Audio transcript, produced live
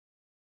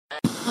I'm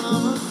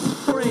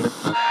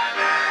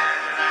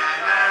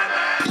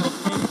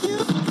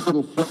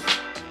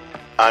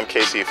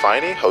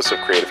Ifeanyi, host of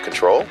Creative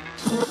Control.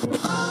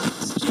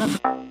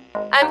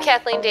 I'm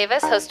Kathleen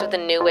Davis, host of The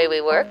New Way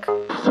We Work.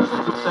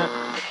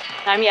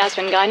 I'm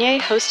Yasmin, Gagne,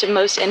 host of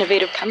Most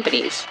Innovative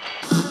Companies.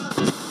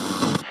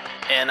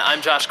 And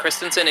I'm Josh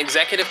Christensen,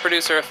 executive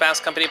producer of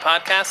Fast Company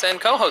Podcasts and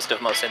co-host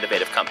of Most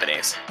Innovative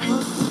Companies.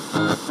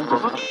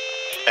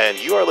 And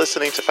you are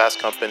listening to Fast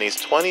Company's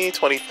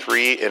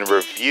 2023 in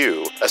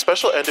Review, a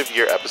special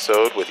end-of-year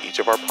episode with each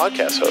of our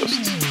podcast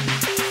hosts.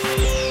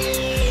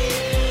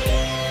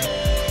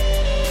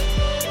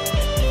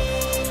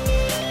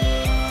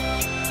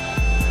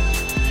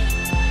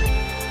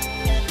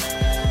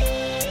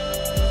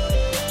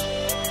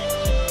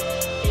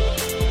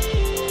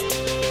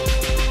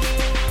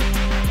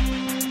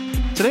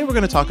 Today, we're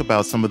going to talk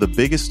about some of the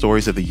biggest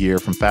stories of the year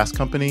from Fast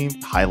Company,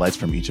 highlights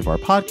from each of our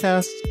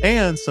podcasts,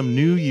 and some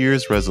New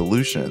Year's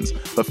resolutions.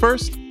 But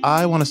first,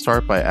 I want to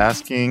start by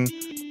asking,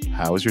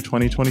 how is your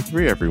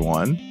 2023,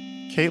 everyone?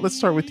 Kate, let's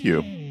start with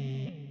you.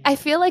 I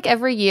feel like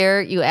every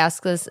year you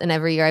ask this, and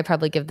every year I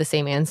probably give the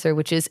same answer,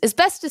 which is, as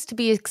best as to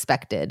be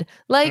expected.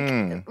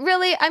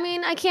 Really, I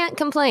mean, I can't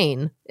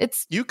complain.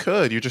 You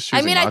could. You're just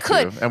choosing I not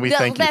could. to. And we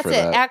thank you for that.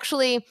 That's it.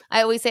 Actually,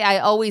 I always say I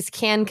always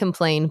can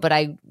complain, but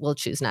I will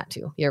choose not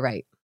to. You're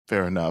right.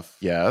 Fair enough.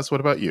 Yes.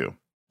 What about you?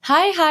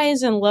 High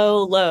highs and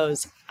low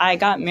lows. I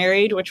got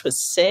married, which was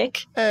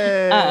sick.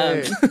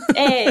 Hey.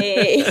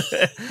 Hey.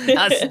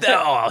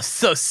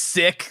 So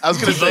sick. I was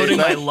going to say, devoting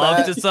my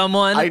love to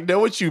someone. I know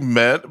what you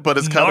meant, but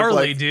it's kind Gnarly,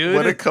 of like, dude.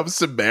 When it comes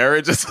to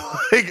marriage, it's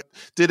like,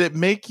 did it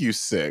make you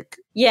sick?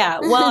 Yeah,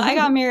 well, I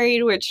got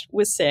married, which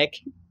was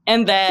sick.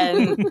 And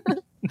then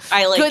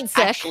I Good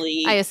sick,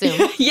 actually, I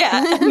assume.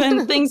 Yeah, and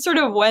then things sort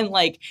of went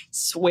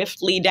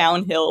swiftly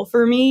downhill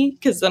for me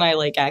because then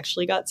I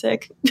actually got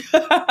sick.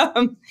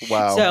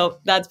 Wow. So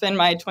that's been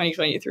my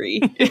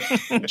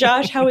 2023.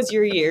 Josh, how was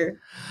your year?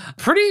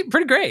 Pretty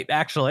great,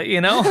 actually.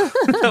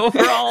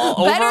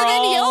 Overall, Better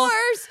than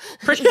yours.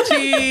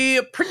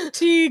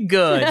 pretty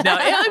good. Now,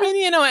 I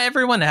mean,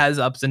 everyone has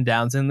ups and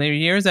downs in their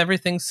years.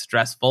 Everything's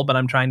stressful, but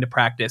I'm trying to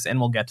practice, and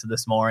we'll get to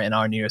this more in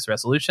our New Year's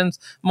resolutions,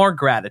 more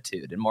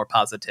gratitude and more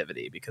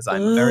positivity, because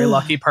I'm a very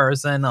lucky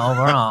person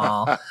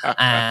overall,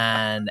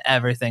 and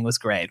everything was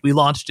great. We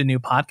launched a new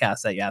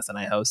podcast that Yas and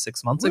I host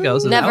 6 months ago,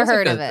 so Never that was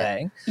heard a of good it.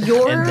 thing.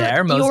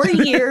 Your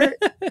year,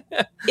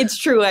 it's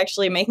true,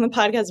 actually. Making the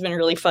podcast has been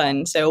really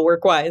fun. So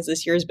work-wise,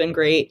 this year has been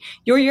great.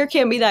 Your year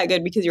can't be that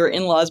good because your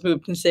in-laws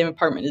moved in the same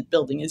apartment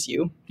building as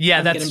you.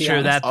 Yeah, that's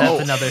true. That's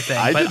another thing.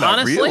 I but did not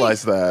honestly,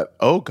 realize that.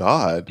 Oh,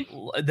 God.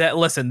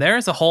 Listen,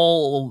 there's a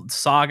whole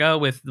saga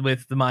with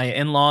my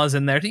in-laws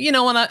in there.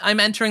 When I'm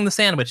entering the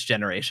sandwich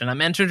generation,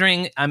 I'm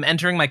entering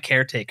my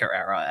caretaker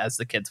era, as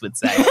the kids would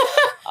say.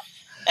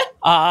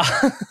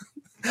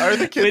 Are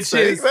the kids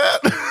saying that?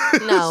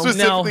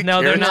 No,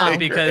 they're not,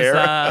 because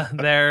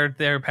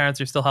their parents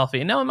are still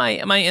healthy. No,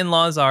 my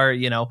in-laws are,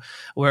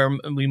 where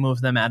we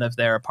moved them out of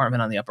their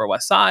apartment on the Upper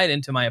West Side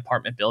into my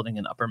apartment building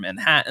in Upper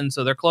Manhattan.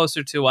 So they're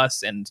closer to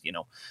us, and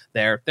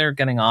they're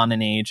getting on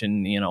in age,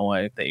 and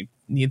they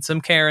need some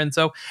care. And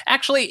so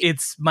actually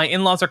it's my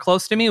in-laws are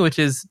close to me, which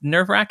is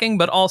nerve-wracking,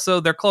 but also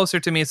they're closer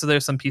to me, so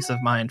there's some peace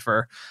of mind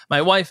for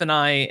my wife and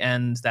I,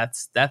 and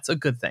that's a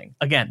good thing.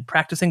 Again,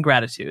 practicing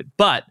gratitude.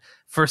 But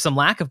for some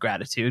lack of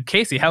gratitude,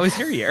 Casey, how was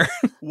your year?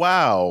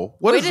 Wow.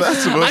 What is that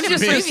supposed to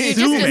mean? You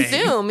just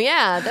assume.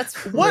 Yeah,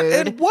 that's what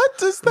rude. And what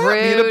does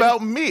that mean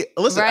about me?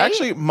 Listen, Right?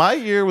 Actually, my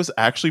year was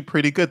actually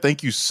pretty good.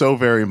 Thank you so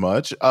very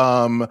much.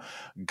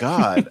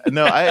 God,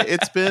 no,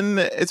 it's been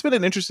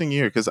an interesting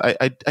year, because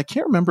I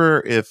can't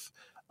remember if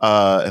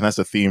and that's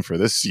a theme for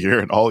this year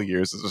and all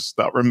years, is just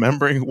not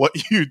remembering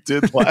what you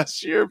did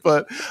last year.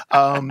 But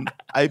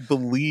I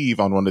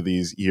believe on one of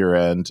these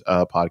year-end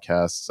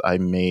podcasts, I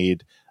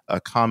made a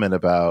comment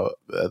about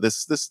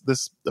this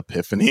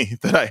epiphany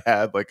that I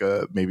had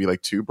maybe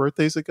 2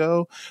 birthdays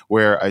ago,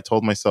 where I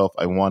told myself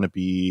I want to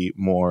be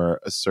more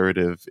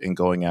assertive in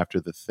going after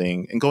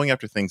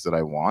things that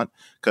I want,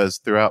 because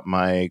throughout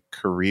my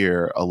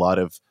career, a lot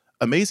of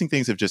amazing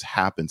things have just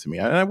happened to me.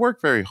 And I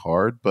work very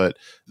hard, but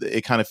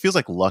it kind of feels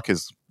like luck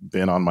has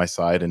been on my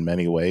side in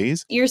many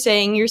ways. You're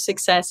saying your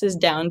success is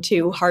down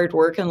to hard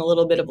work and a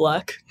little bit of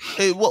luck?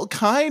 Well,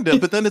 kind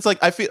of, but then it's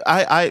I feel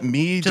I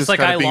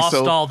lost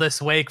all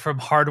this weight from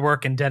hard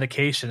work and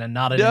dedication, and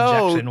not an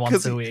injection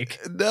once a week.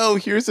 No,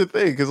 here's the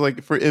thing, because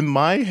in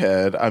my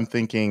head, I'm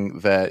thinking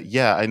that,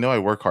 yeah, I know I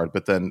work hard,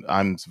 but then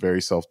I'm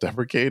very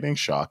self-deprecating,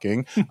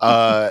 shocking,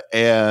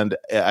 and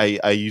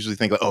I usually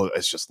think oh,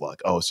 it's just luck,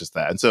 oh, it's just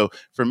that. And so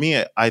for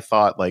me, I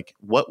thought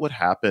what would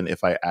happen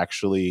if I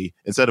actually,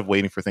 instead of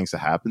waiting for things to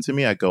happen to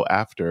me, I go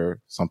after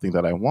something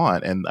that I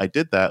want. And I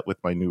did that with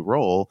my new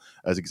role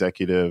as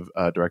executive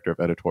director of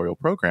editorial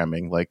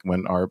programming.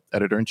 When our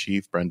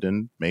editor-in-chief,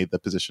 Brendan, made the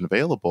position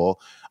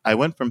available, I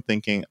went from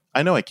thinking,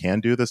 I know I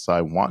can do this, so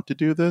I want to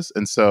do this.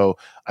 And so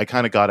I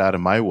kind of got out of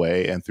my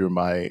way and threw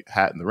my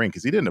hat in the ring,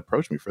 because he didn't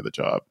approach me for the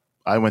job.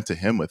 I went to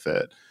him with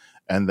it.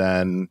 And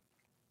then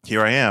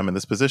here I am in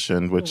this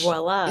position, which...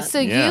 Voila. So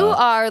you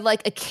are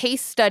like a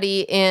case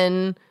study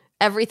in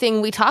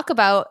everything we talk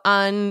about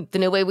on The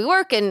New Way We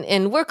Work and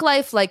in work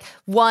life. Like,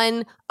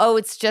 one,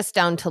 it's just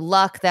down to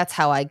luck. That's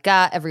how I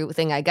got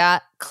everything I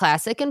got.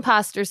 Classic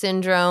imposter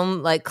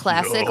syndrome, like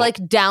classic, like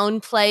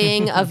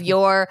downplaying of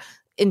your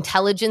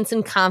intelligence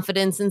and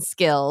confidence and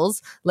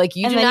skills. Like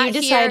you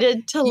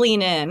decided to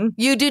lean in.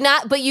 You do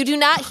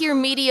not hear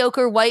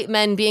mediocre white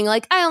men being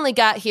like, I only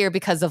got here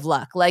because of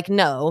luck. Like,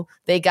 no,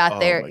 they got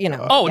there,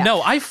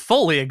 No, I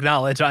fully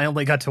acknowledge I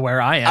only got to where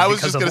I am. I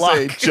was just going to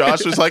say,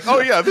 Josh was like,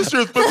 oh yeah, this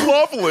year's been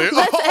lovely.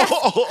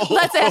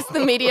 Let's ask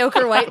the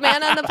mediocre white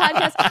man on the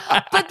podcast.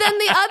 But then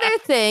the other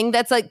thing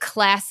that's like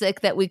classic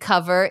that we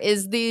cover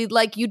is the,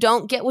 like, you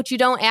don't get what you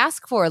don't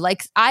ask for.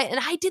 Like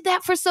I did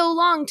that for so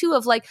long too,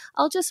 of like,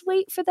 I'll just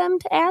wait for them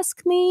to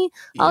ask me.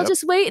 I'll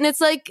just wait. And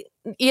it's like,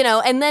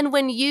 and then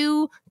when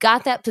you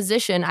got that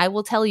position, I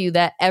will tell you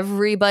that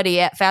everybody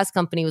at Fast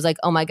Company was like,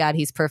 oh my God,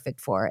 he's perfect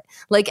for it.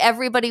 Like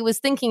everybody was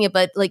thinking it,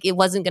 but like it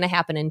wasn't going to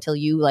happen until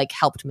you like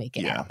helped make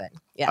it happen.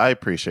 Yeah. I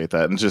appreciate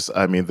that. And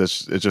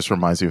it just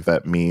reminds me of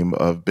that meme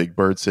of Big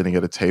Bird sitting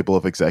at a table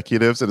of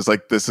executives. And it's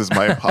like, this is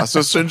my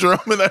imposter syndrome.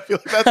 And I feel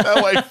like that's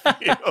how I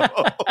feel.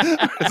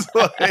 It's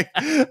like,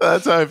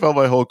 that's how I felt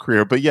my whole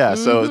career. But yeah,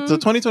 so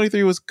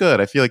 2023 was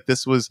good. I feel like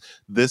this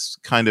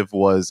kind of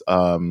was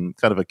kind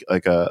of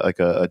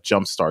a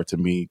jump start to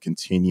me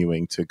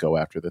continuing to go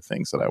after the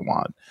things that I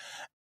want.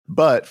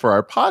 But for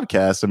our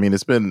podcast, I mean,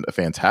 it's been a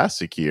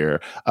fantastic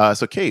year.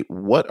 So, Kate,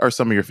 what are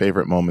some of your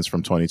favorite moments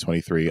from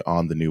 2023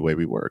 on The New Way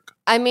We Work?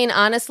 I mean,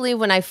 honestly,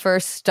 when I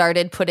first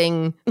started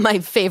putting my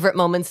favorite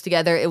moments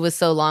together, it was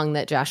so long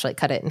that Josh like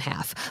cut it in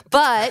half.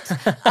 But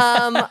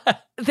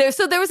there was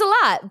a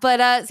lot.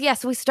 But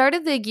so we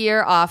started the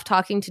year off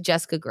talking to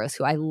Jessica Gross,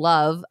 who I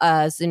love,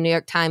 as a New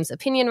York Times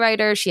opinion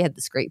writer. She had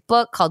this great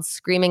book called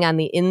Screaming on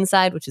the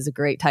Inside, which is a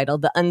great title,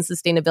 The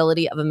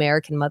Unsustainability of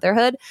American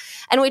Motherhood.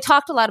 And we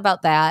talked a lot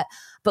about that.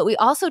 But we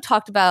also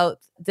talked about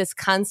this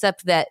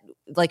concept that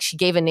like she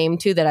gave a name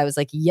to that I was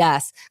like,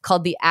 yes,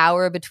 called the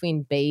hour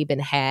between babe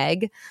and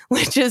hag,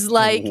 which is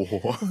like,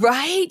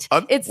 right?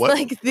 It's what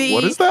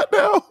is that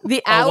now?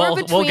 The hour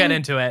between... We'll get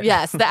into it.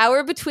 Yes, the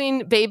hour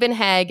between babe and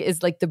hag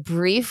is like the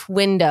brief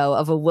window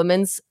of a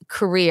woman's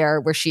career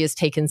where she is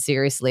taken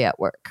seriously at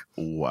work.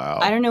 Wow.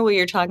 I don't know what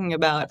you're talking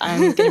about. I'm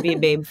going to be a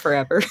babe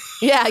forever.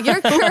 Yeah, you're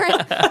in your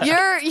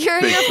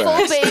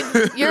full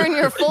babe. You're in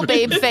your full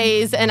babe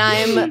phase, and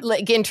I'm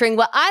like entering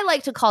what I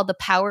like to call the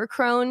power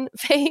crone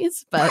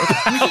phase. But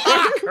and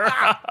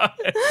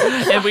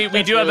we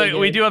do have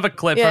a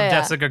clip from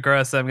Jessica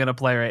Gross I'm going to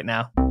play right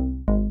now.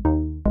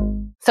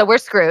 So we're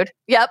screwed.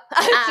 Yep,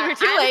 we're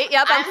too late.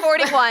 Yep, I'm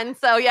 41.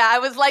 So yeah, I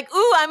was like,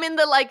 ooh, I'm in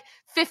the like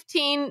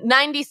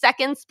 90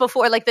 seconds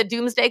before like the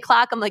doomsday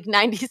clock. I'm like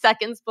 90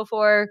 seconds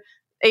before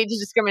age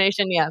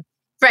discrimination. Yeah.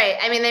 Right.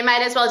 I mean, they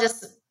might as well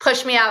just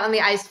push me out on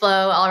the ice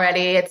floe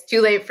already. It's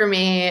too late for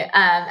me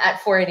at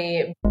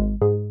 40.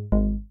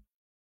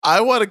 I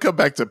want to come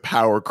back to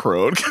Power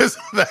Crone because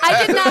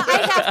I did not.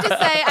 I have to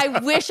say, I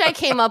wish I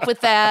came up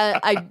with that.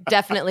 I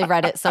definitely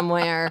read it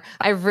somewhere.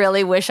 I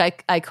really wish I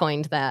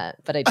coined that,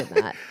 but I did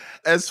not.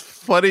 As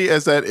funny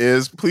as that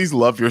is, please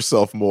love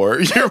yourself more.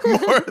 You're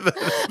more than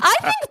I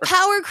think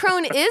Power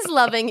Crone is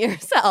loving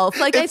yourself.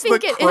 Like it's I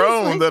think the it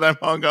crone is like, that I'm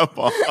hung up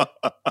on.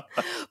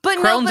 But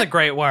Crone's a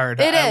great word.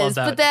 It I is,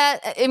 love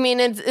that. but I mean,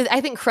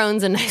 I think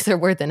crone's a nicer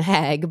word than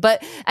hag.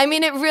 But I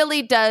mean, it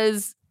really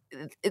does.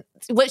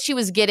 What she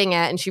was getting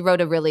at, and she wrote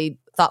a really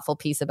thoughtful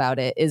piece about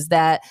it, is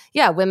that,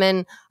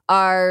 women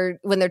are,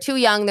 when they're too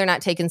young, they're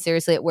not taken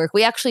seriously at work.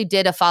 We actually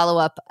did a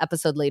follow-up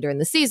episode later in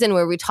the season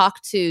where we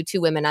talked to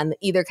two women on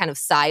either kind of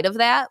side of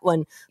that.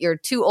 When you're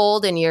too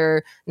old and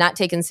you're not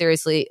taken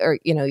seriously, or,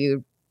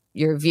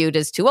 you're viewed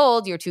as too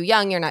old, you're too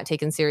young, you're not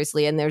taken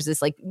seriously. And there's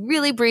this like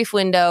really brief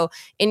window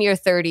in your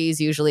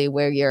 30s usually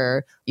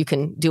where you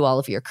can do all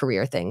of your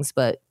career things.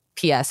 But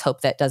P.S.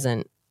 hope that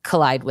doesn't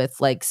collide with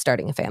like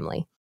starting a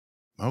family.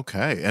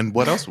 Okay. And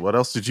what else? What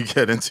else did you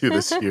get into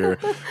this year?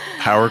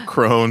 Power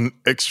Crone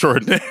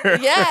extraordinaire.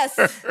 Yes.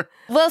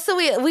 Well, so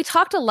we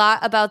talked a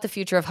lot about the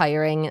future of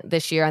hiring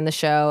this year on the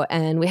show,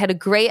 and we had a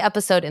great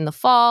episode in the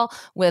fall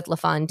with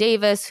Kathleen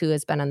Davis, who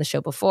has been on the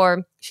show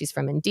before. She's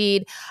from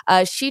Indeed.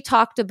 She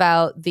talked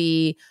about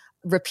the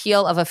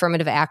repeal of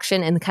affirmative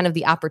action and kind of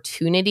the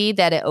opportunity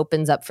that it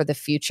opens up for the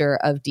future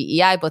of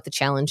DEI, both the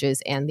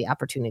challenges and the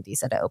opportunities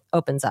that it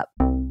opens up.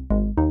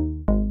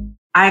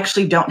 I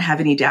actually don't have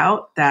any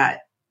doubt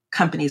that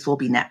companies will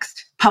be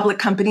next. Public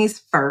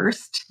companies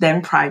first,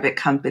 then private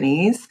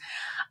companies,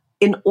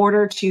 in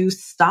order to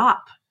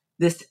stop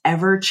this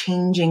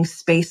ever-changing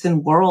space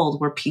and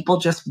world where people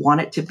just want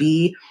it to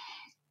be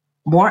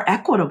more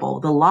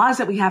equitable. The laws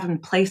that we have in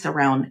place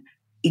around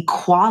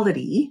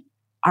equality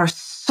are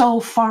so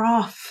far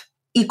off.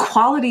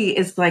 Equality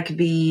is like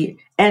the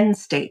end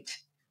state.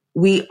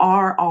 We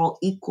are all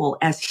equal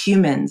as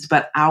humans,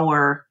 but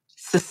our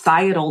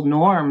societal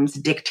norms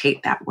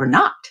dictate that we're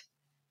not.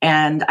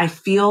 And I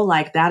feel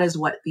like that is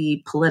what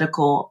the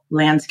political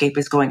landscape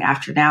is going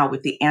after now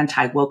with the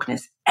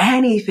anti-wokeness.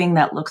 Anything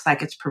that looks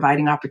like it's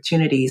providing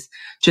opportunities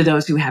to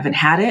those who haven't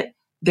had it,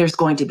 there's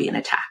going to be an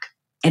attack.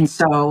 And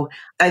so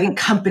I think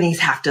companies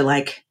have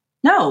to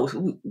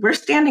no, we're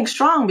standing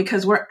strong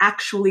because we're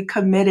actually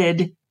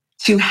committed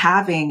to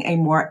having a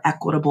more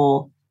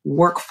equitable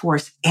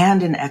workforce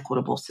and an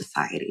equitable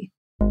society.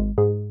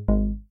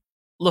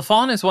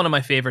 LaFawn is one of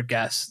my favorite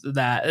guests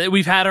that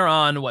we've had her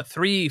on,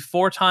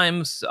 3-4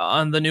 times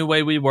on The New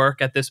Way We Work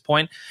at this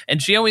point.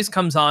 And she always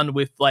comes on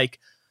with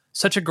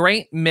such a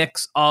great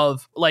mix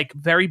of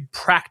very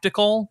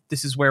practical.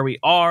 This is where we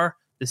are.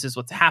 This is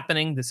what's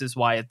happening. This is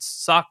why it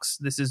sucks.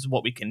 This is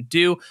what we can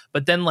do.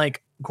 But then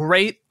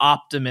great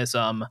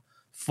optimism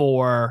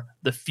for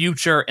the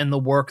future and the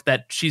work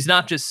that she's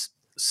not just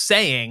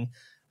saying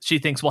she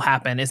thinks will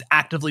happen, is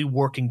actively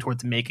working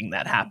towards making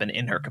that happen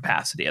in her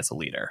capacity as a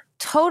leader.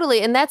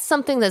 Totally. And that's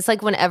something that's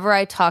whenever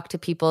I talk to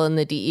people in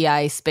the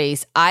DEI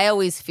space, I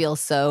always feel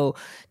so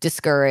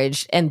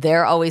discouraged and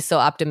they're always so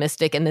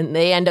optimistic. And then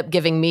they end up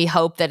giving me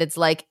hope that it's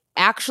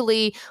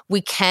actually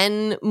we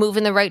can move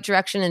in the right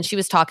direction. And she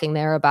was talking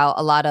there about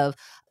a lot of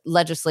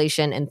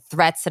legislation and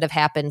threats that have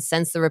happened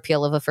since the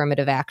repeal of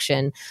affirmative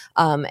action.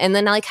 And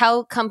then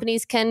how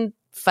companies can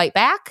fight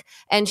back.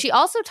 And she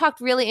also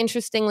talked really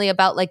interestingly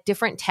about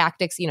different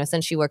tactics,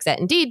 since she works at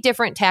Indeed,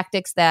 different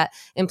tactics that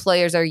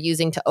employers are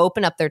using to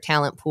open up their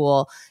talent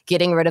pool,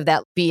 getting rid of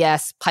that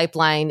BS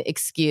pipeline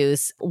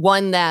excuse.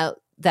 One that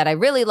I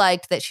really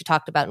liked that she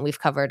talked about and we've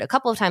covered a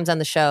couple of times on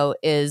the show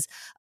is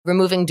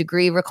removing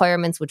degree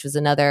requirements, which was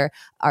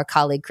our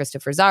colleague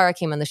Christopher Zara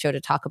came on the show to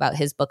talk about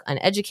his book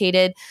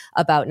Uneducated,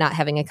 about not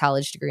having a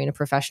college degree in a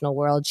professional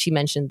world. She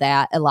mentioned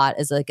that a lot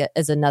as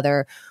as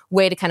another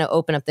way to kind of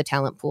open up the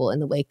talent pool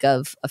in the wake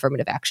of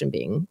affirmative action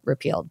being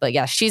repealed. But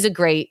yeah, she's a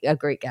great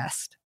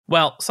guest.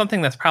 Well,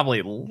 something that's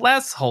probably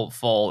less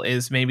hopeful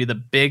is maybe the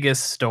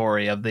biggest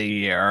story of the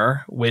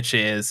year, which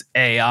is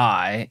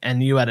AI.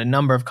 And you had a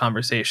number of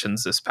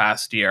conversations this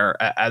past year,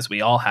 as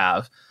we all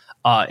have,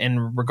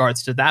 in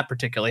regards to that,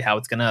 particularly how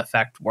it's going to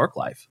affect work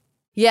life.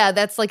 Yeah,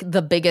 that's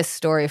the biggest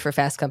story for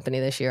Fast Company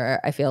this year,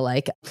 I feel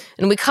like.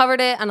 And we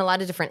covered it on a lot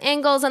of different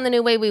angles on The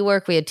New Way We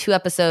Work. We had 2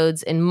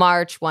 episodes in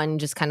March, one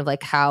just kind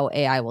of how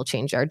AI will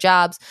change our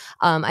jobs.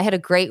 I had a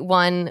great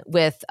one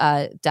with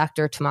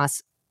Dr.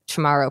 Tomas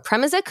Chamorro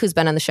Premizik, who's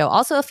been on the show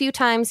also a few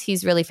times.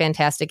 He's really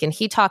fantastic. And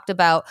he talked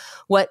about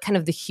what kind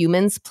of the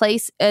human's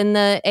place in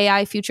the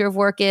AI future of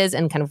work is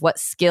and kind of what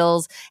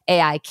skills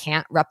AI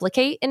can't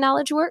replicate in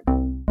knowledge work.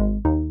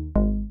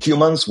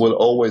 Humans will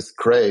always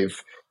crave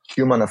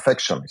human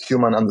affection,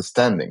 human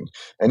understanding.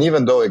 And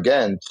even though,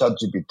 again,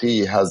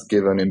 ChatGPT has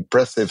given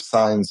impressive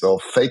signs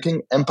of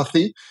faking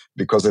empathy,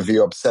 because if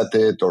you upset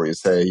it or you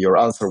say your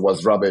answer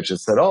was rubbish, it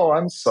said, oh,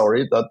 I'm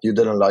sorry that you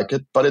didn't like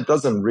it, but it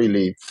doesn't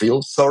really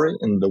feel sorry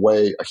in the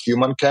way a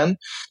human can.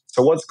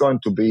 So what's going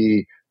to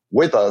be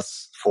with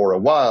us for a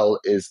while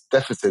is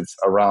deficits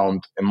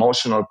around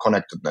emotional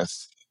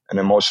connectedness and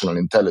emotional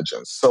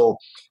intelligence. So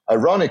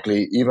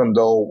ironically, even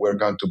though we're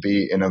going to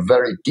be in a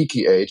very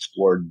geeky age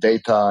where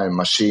data and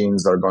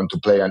machines are going to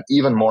play an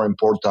even more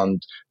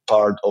important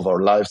part of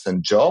our lives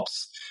and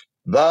jobs,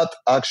 that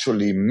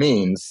actually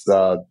means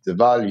that the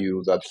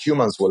value that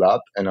humans will add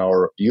and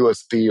our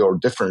USP or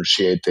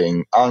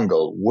differentiating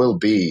angle will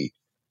be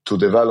to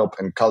develop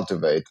and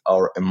cultivate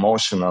our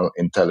emotional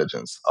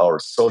intelligence, our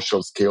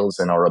social skills,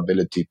 and our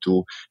ability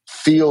to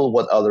feel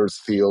what others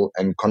feel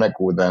and connect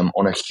with them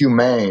on a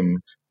humane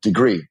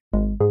degree.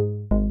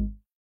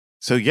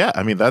 So yeah,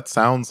 I mean, that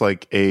sounds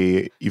like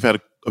you've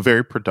had a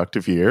very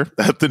productive year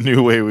at The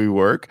New Way We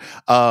Work.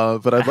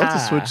 But I'd love to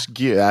switch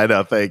gears. I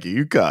know, thank you.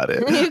 You got it.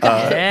 You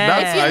got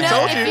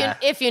it.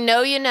 If you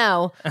know, you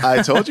know.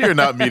 I told you you're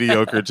not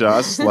mediocre,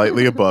 Josh,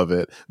 slightly above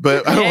it.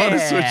 But I want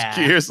to switch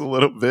gears a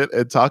little bit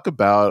and talk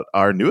about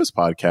our newest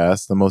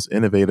podcast, the Most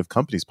Innovative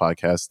Companies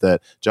podcast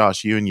that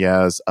Josh, you and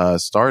Yaz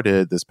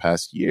started this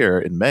past year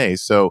in May.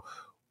 So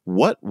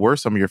what were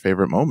some of your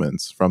favorite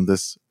moments from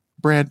this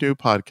brand new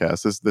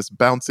podcast, this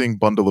bouncing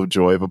bundle of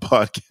joy of a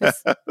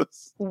podcast?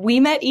 We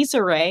met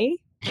Issa Rae.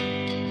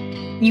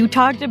 You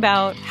talked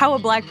about how a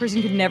Black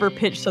person could never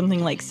pitch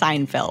something like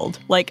Seinfeld,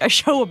 like a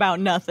show about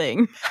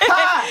nothing.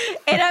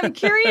 And I'm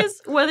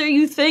curious whether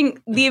you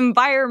think the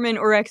environment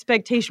or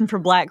expectation for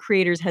Black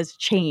creators has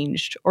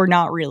changed or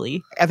not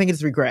really. I think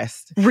it's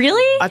regressed.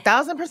 Really?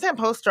 1,000%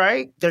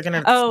 post-strike. They're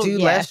going to do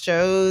less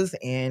shows.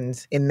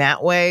 And in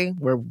that way,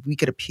 where we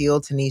could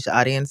appeal to niche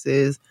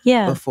audiences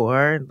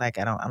before, I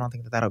don't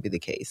think that'll be the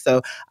case.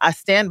 So I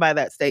stand by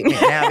that statement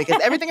now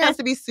because everything has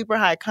to be super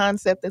high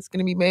concept that's going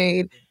to be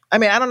made. I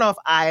mean, I don't know if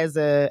I, as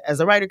a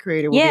writer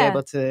creator, will be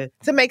able to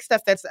make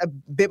stuff that's a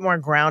bit more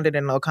grounded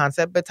in low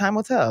concept, but time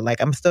will tell.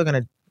 I'm still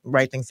going to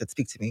write things that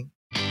speak to me.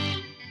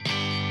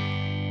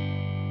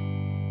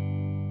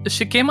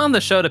 She came on the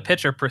show to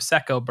pitch her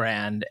Prosecco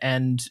brand,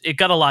 and it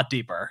got a lot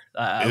deeper.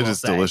 It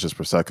is delicious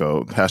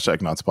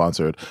Prosecco. # not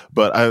sponsored,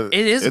 but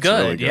it's good,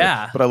 really good.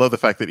 Yeah. But I love the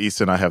fact that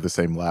Issa and I have the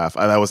same laugh.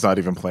 That was not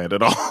even planned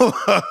at all.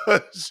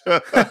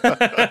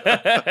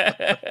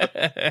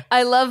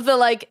 I love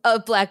the a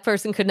Black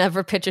person could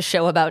never pitch a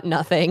show about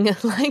nothing.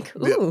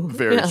 Ooh,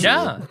 very true.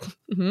 Yeah.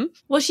 Mm-hmm.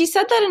 Well, she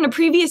said that in a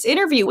previous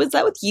interview. Was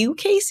that with you,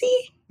 Casey?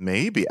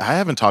 Maybe. I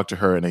haven't talked to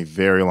her in a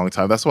very long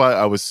time. That's why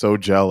I was so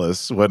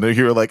jealous when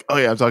you were like, oh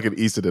yeah, I'm talking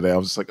to Issa today. I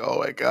was just like, oh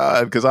my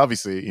God. Because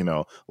obviously,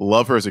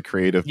 love her as a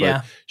creative,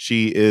 but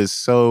she is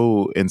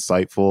so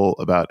insightful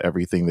about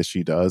everything that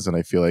she does. And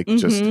I feel like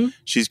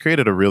she's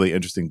created a really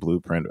interesting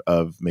blueprint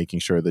of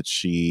making sure that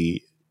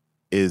she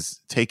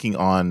is taking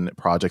on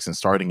projects and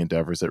starting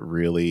endeavors that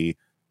really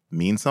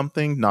mean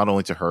something, not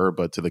only to her,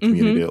 but to the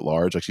community at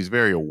large. She's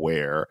very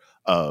aware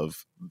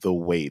of the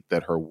weight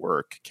that her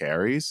work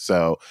carries.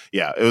 So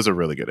yeah, it was a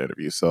really good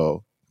interview.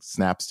 So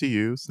snaps to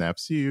you.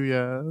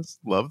 Yes.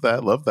 Love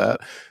that.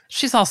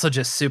 She's also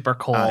just super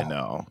cool. I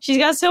know. She's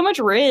got so much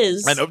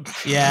riz. I know.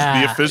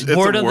 Yeah. It's a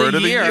word of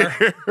the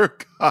year.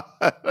 God,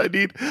 I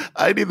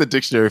need the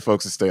dictionary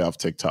folks to stay off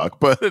TikTok.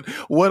 But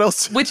what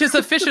else? Which is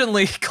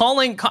efficiently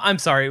I'm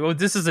sorry. Well,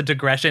 this is a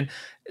digression.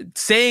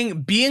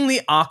 Being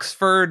the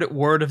Oxford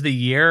word of the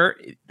year,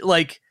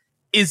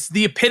 is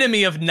the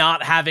epitome of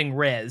not having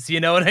riz. You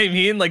know what I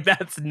mean?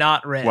 That's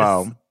not riz.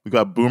 Wow. We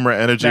got boomer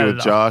energy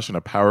with Josh and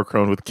a power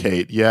crone with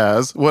Kate.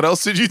 Yes. What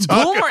else did you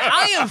talk about?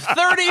 I am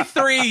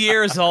 33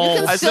 years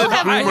old. I said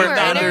boomer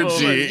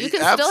energy. You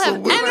can still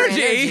have boomer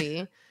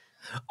energy.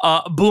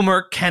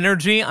 Boomer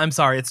Kenergy. I'm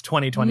sorry, it's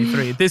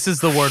 2023. This is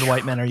the word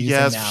white men are using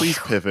now. Yes, please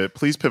pivot.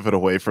 Please pivot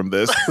away from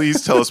this.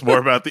 Please tell us more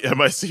about the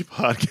MIC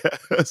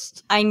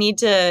podcast. I need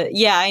to,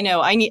 I know.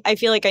 I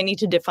feel like I need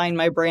to define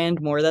my brand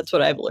more. That's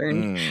what I've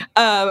learned.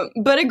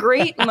 But a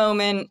great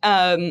moment,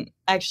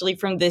 actually,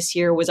 from this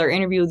year was our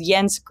interview with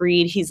Jens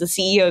Greed. He's the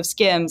CEO of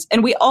Skims.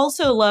 And we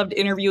also loved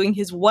interviewing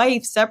his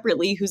wife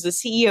separately, who's the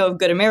CEO of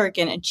Good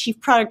American and Chief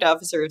Product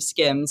Officer of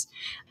Skims.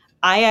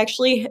 I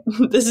actually,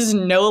 this is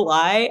no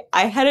lie,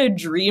 I had a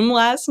dream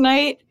last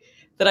night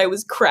that I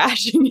was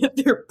crashing at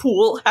their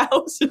pool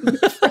house and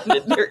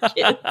befriended their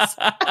kids.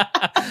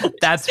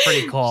 That's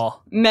pretty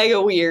cool.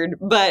 Mega weird,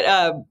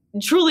 but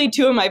truly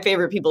two of my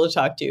favorite people to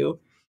talk to.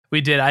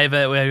 We did.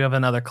 We have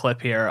another clip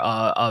here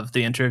of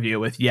the interview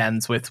with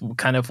Jens with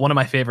kind of one of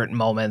my favorite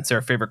moments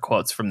or favorite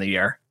quotes from the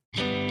year.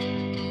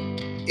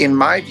 In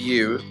my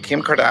view,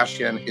 Kim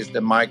Kardashian is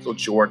the Michael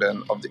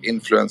Jordan of the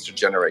influencer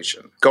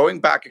generation. Going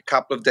back a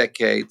couple of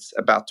decades,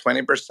 about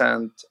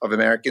 20% of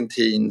American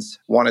teens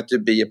wanted to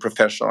be a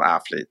professional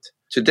athlete.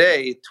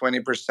 Today,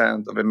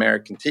 20% of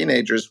American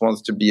teenagers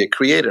wants to be a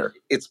creator.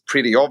 It's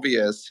pretty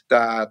obvious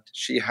that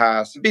she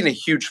has been a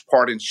huge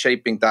part in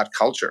shaping that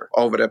culture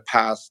over the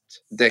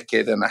past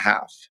decade and a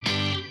half.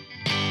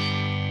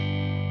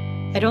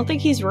 I don't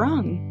think he's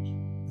wrong.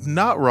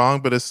 Not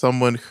wrong, but as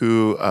someone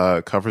who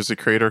covers the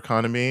creator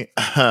economy,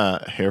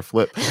 hair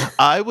flip,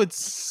 I would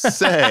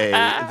say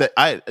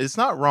that it's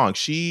not wrong.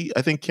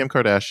 I think Kim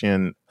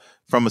Kardashian,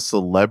 from a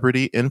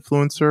celebrity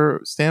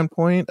influencer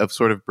standpoint of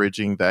sort of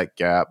bridging that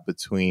gap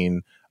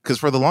between, because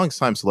for the longest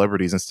time,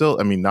 celebrities, and still,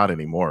 I mean, not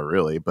anymore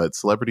really, but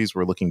celebrities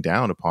were looking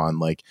down upon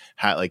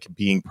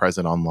being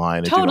present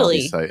online and doing all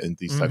these types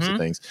of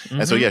things.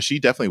 And so, yeah, she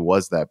definitely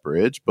was that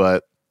bridge,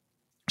 but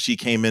she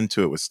came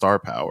into it with star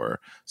power.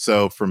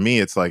 So for me,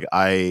 it's like,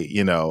 I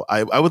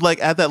would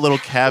add that little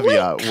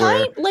caveat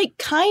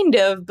kind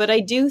of, but I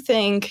do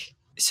think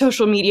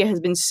social media has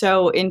been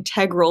so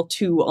integral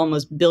to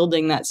almost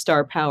building that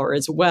star power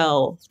as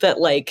well that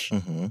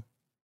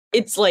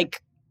it's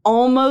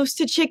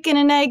almost a chicken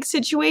and egg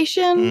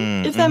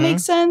situation, if that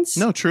makes sense.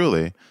 No,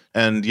 truly.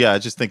 And yeah, I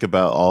just think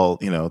about all,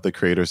 the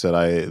creators that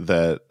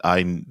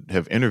I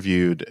have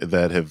interviewed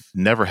that have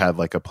never had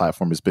a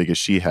platform as big as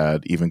she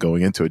had, even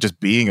going into it, just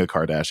being a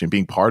Kardashian,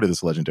 being part of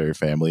this legendary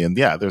family. And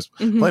yeah, there's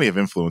plenty of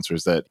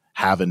influencers that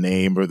have a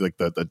name or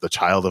the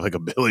child of a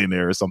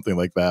billionaire or something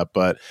like that.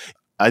 But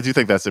I do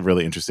think that's a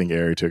really interesting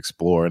area to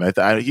explore.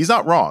 And he's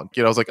not wrong.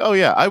 I was like, oh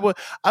yeah, I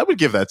would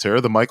give that to her,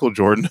 the Michael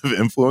Jordan of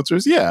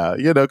influencers. Yeah,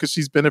 because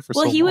she's been it for so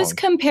long. Well, he was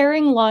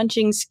comparing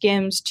launching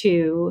Skims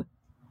to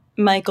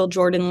Michael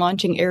Jordan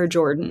launching Air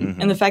Jordan,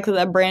 and the fact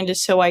that brand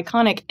is so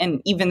iconic.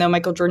 And even though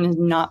Michael Jordan is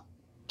not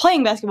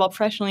playing basketball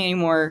professionally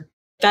anymore,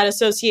 that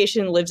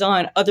association lives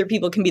on. Other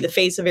people can be the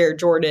face of Air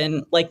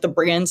Jordan. The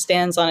brand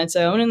stands on its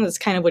own. And that's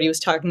kind of what he was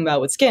talking about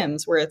with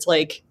Skims, where it's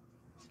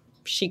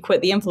she quit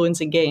the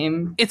influencing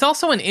game. It's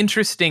also an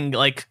interesting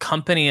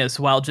company as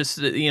well. Just,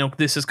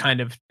 this is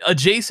kind of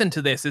adjacent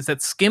to this, is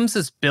that Skims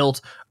has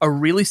built a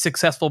really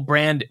successful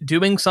brand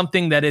doing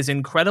something that is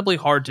incredibly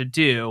hard to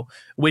do,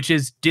 which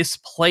is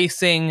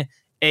displacing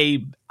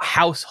a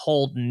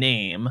household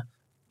name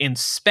in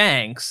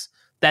Spanx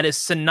that is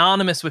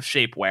synonymous with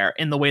shapewear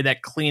in the way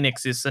that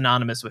Kleenex is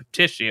synonymous with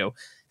tissue.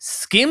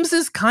 Skims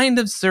has kind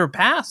of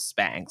surpassed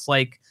Spanx.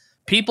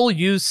 People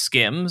use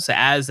Skims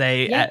as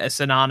a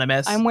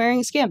synonymous. I'm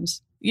wearing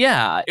Skims.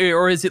 Yeah,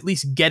 or is at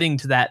least getting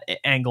to that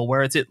angle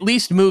where it's at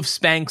least moved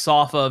Spanx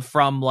off of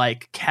from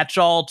like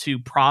catch-all to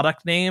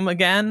product name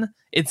again.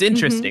 It's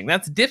interesting.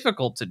 That's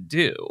difficult to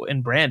do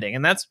in branding,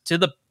 and that's to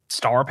the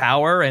star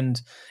power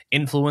and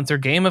influencer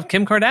game of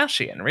Kim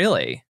Kardashian,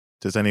 really.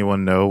 Does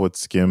anyone know what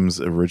Skims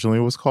originally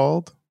was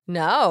called?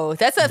 No,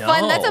 that's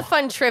a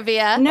fun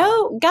trivia.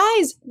 No,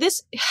 guys,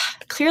 this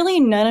clearly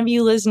none of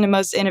you listen to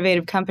Most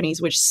Innovative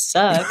Companies, which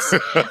sucks.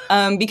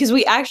 Because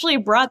we actually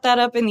brought that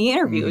up in the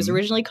interview. It was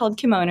originally called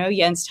Kimono.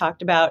 Jens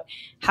talked about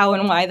how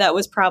and why that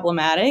was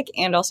problematic,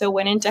 and also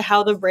went into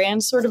how the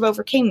brand sort of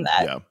overcame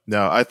that. Yeah.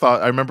 No,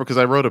 I remember because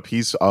I wrote a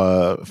piece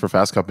for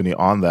Fast Company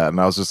on that,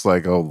 and I was just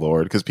like, oh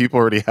Lord, because people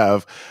already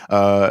have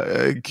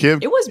Kim.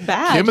 It was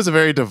bad. Kim is a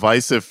very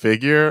divisive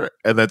figure,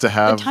 and then to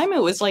have the time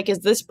it was like, is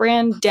this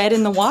brand dead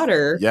in the water?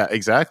 Yeah,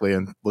 exactly.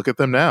 And look at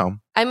them now.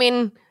 I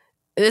mean,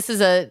 this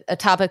is a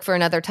topic for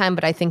another time,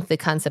 but I think the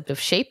concept of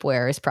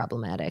shapewear is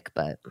problematic,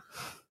 but...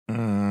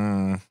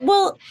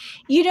 Well,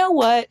 you know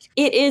what?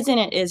 It is and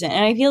it isn't.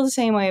 And I feel the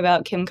same way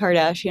about Kim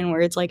Kardashian,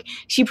 where it's like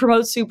she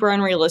promotes super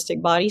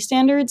unrealistic body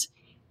standards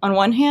on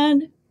one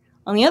hand.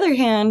 On the other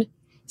hand,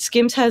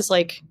 Skims has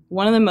like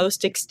one of the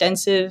most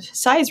extensive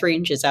size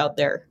ranges out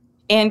there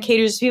and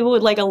caters to people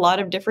with like a lot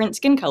of different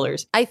skin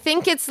colors. I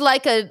think it's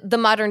like the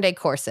modern day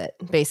corset,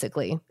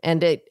 basically.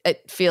 And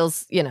it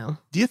feels, Do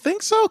you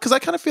think so? Because I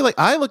kind of feel like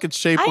I look at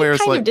shapewear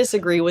as I kind of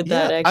disagree with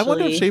that, actually. I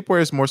wonder if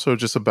shapewear is more so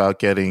just about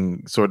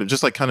getting sort of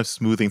just like kind of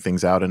smoothing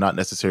things out and not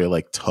necessarily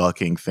like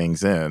tucking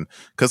things in.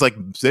 Because like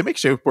they make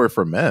shapewear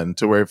for men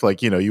to where if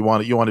like, you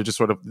want to just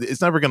sort of,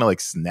 it's never going to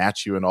like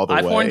snatch you in all the way.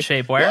 I've worn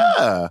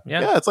shapewear.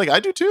 Yeah. It's like I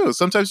do too.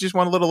 Sometimes you just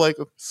want a little like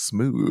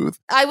smooth.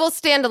 I will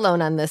stand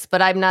alone on this,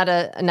 but I'm not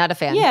a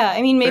fan. Yeah,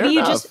 I mean,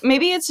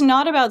 maybe it's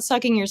not about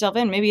sucking yourself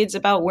in. Maybe it's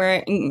about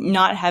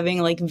not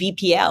having like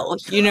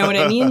VPL. You know what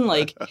I mean?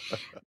 Like,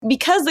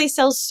 because they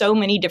sell so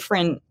many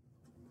different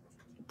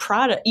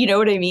products. You know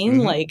what I mean?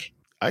 Like,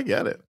 I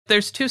get it.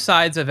 There's two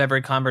sides of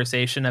every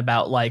conversation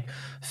about like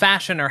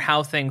fashion or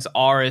how things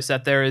are, is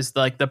that there is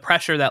like the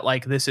pressure that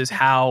like this is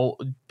how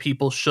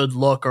people should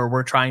look or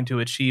we're trying to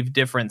achieve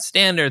different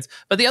standards.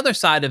 But the other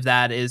side of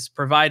that is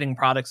providing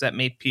products that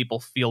make people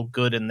feel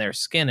good in their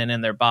skin and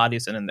in their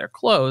bodies and in their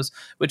clothes,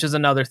 which is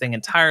another thing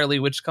entirely,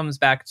 which comes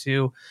back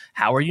to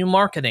how are you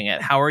marketing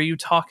it? How are you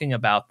talking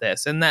about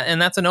this? And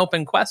that's an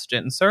open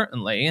question,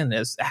 certainly. And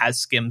has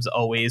Skims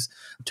always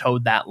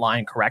towed that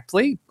line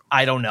correctly?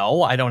 I don't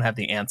know. I don't have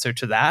the answer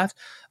to that,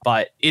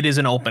 but it is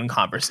an open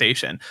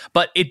conversation.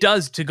 But it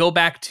does, to go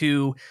back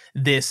to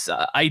this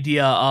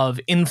idea of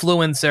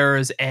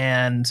influencers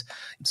and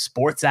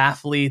sports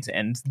athletes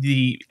and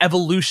the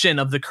evolution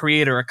of the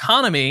creator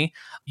economy.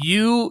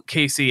 You,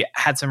 Casey,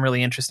 had some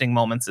really interesting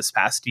moments this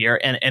past year,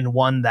 and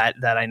one that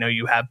I know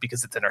you have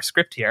because it's in our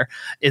script here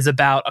is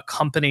about a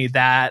company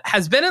that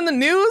has been in the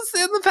news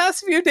in the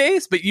past few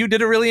days, but you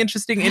did a really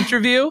interesting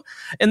interview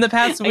in the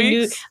past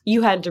weeks.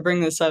 You had to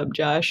bring this up,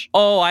 Josh.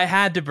 Oh, I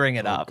had to bring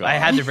it up. God. I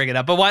had to bring it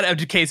up. But why,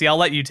 Casey, I'll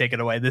let you take it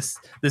away. This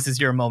is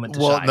your moment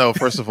to shine. Well, no,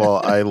 first of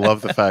all, I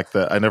love the fact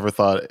that I never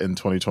thought in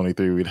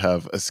 2023 we'd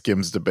have a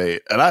Skims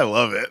debate, and I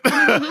love it.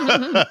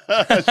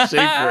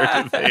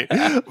 Shapewear debate.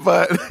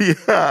 But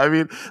yeah, I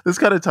mean, this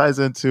kind of ties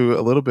into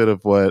a little bit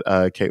of what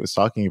Kate was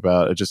talking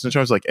about, just in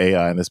terms of like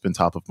AI, and it's been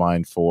top of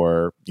mind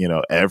for,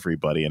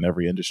 everybody in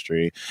every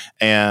industry.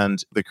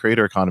 And the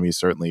creator economy is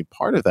certainly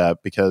part of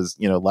that because,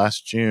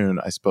 last June,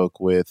 I spoke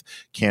with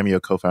Cameo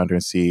co-founder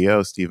and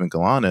CEO, Stephen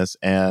Galanis,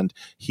 and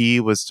he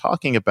was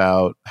talking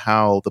about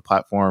how the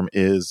platform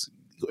is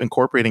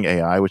incorporating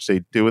AI, which they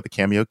do with the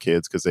Cameo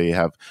Kids because they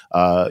have,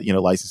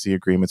 licensing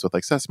agreements with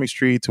like Sesame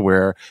Street to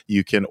where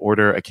you can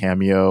order a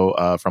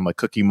Cameo from like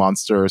Cookie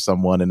Monster or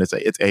someone, and it's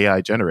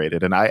AI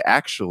generated. And I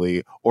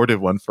actually ordered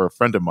one for a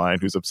friend of mine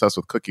who's obsessed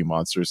with Cookie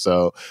Monster,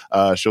 so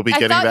she'll be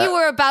getting that. I thought you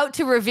were about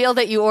to reveal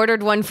that you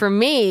ordered one for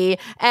me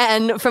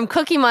and from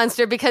Cookie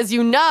Monster because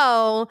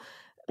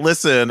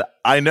Listen,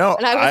 I know.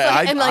 And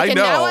I know. And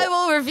now I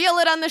will reveal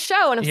it on the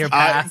show. And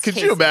I'm could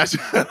you imagine?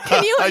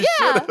 Can you? I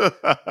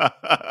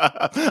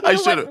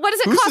should have. What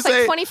does it cost?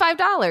 Like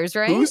 $25,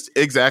 right? Who's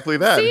exactly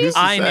that? Who's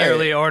I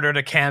nearly ordered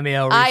a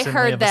Cameo recently. I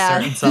heard of a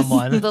certain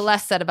someone. The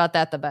less said about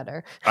that, the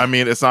better. I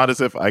mean, it's not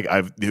as if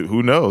I've.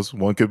 Who knows?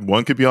 One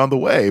could be on the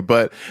way.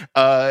 But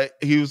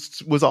he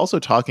was also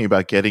talking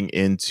about getting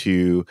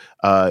into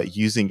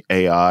using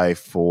AI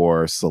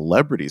for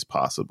celebrities,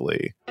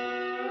 possibly.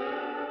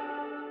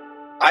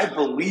 I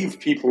believe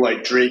people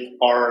like Drake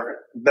are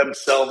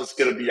themselves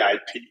going to be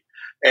IP.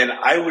 And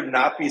I would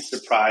not be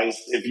surprised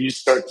if you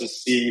start to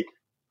see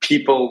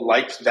people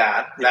like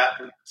that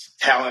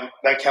talent,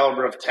 that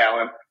caliber of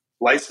talent,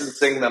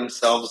 licensing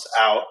themselves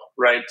out,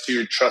 right,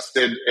 to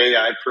trusted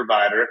AI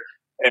provider.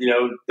 And,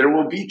 there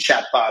will be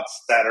chatbots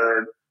that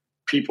are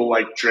people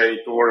like Drake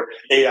or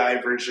AI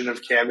version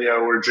of Cameo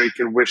where Drake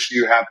can wish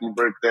you happy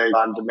birthday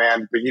on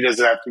demand, but he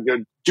doesn't have to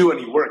go do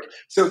any work.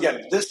 So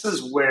again, this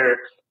is where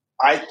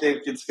I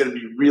think it's going to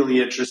be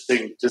really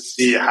interesting to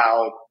see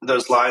how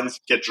those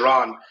lines get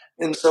drawn.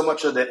 And so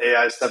much of the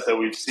AI stuff that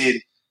we've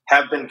seen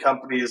have been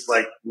companies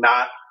like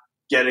not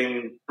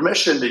getting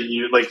permission to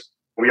use, like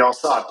we all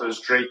saw it, those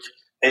Drake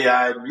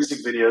AI music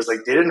videos, like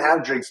they didn't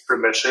have Drake's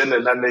permission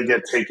and then they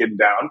get taken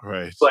down.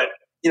 Right. But,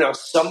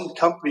 some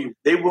company,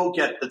 they will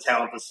get the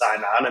talent to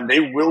sign on and they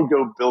will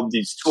go build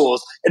these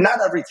tools. And not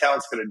every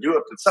talent's going to do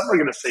it, but some are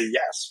going to say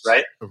yes,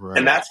 right?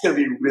 And that's going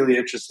to be really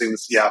interesting to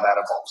see how that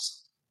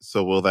evolves.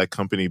 So will that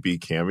company be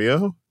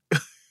Cameo?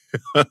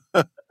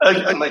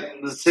 Like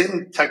the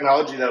same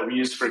technology that we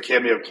use for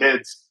Cameo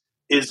Kids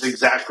is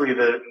exactly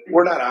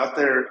we're not out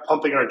there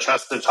pumping our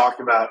chest to talk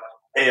about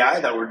AI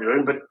that we're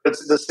doing, but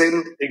it's the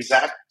same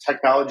exact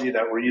technology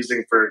that we're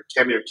using for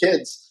Cameo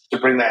Kids to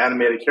bring the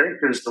animated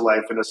characters to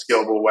life in a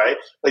scalable way.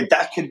 Like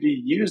that could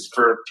be used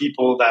for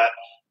people that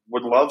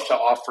would love to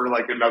offer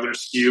like another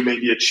SKU,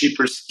 maybe a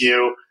cheaper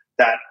SKU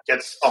that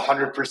gets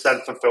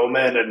 100%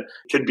 fulfillment and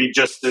could be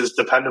just as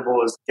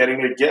dependable as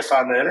getting a GIF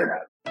on the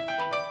internet.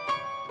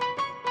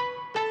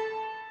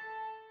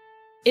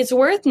 It's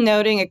worth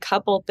noting a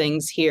couple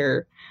things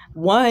here.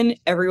 One,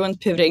 everyone's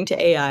pivoting to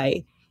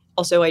AI.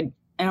 Also, I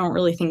don't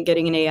really think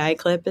getting an AI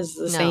clip is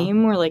the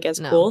same or like as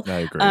cool.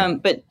 I agree.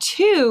 But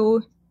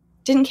two,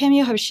 didn't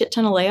Cameo have a shit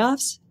ton of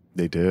layoffs?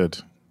 They did.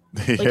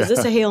 Like, is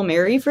this a Hail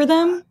Mary for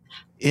them?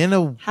 In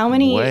a How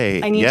many?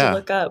 way, I need to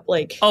look up.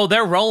 Like,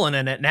 they're rolling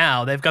in it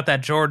now. They've got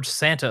that George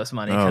Santos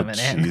money coming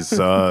in.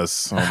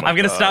 Jesus. I'm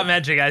going to stop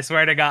mentioning, I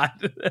swear to God.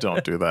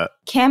 Don't do that.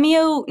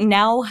 Cameo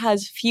now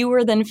has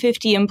fewer than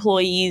 50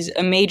 employees,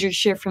 a major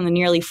shift from the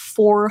nearly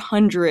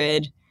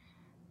 400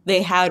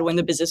 they had when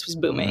the business was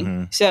booming.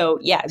 Mm-hmm. So,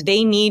 yeah,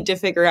 they need to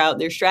figure out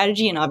their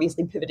strategy, and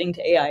obviously pivoting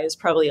to AI is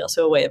probably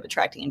also a way of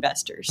attracting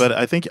investors. But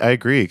I think I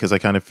agree, because I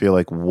kind of feel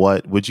like,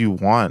 what would you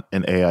want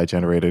an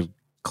AI-generated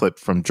clip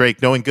from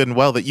Drake, knowing good and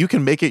well that you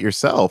can make it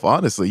yourself?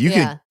 Honestly, you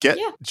can get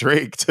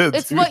Drake to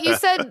It's do what that. you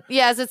said.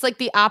 Yes, it's like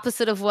the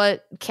opposite of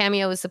what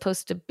Cameo is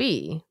supposed to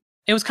be.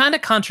 It was kind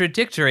of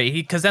contradictory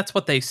because that's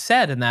what they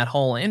said in that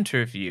whole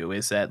interview,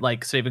 is that,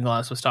 like Stephen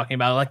Glass was talking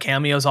about, like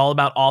Cameo is all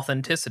about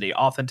authenticity.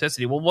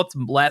 Well, what's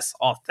less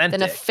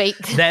authentic than a fake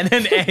than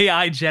an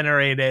AI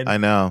generated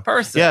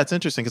person? Yeah, it's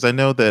interesting because I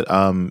know that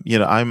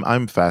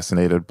I'm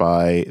fascinated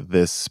by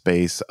this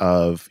space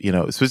of,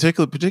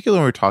 particularly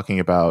when we're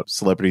talking about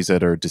celebrities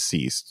that are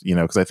deceased,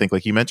 because I think,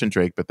 like you mentioned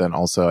Drake, but then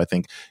also I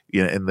think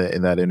in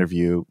that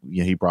interview,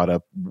 he brought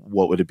up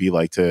what would it be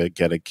like to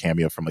get a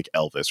cameo from like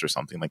Elvis or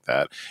something like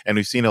that. And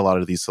we've seen a lot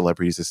of these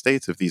celebrities'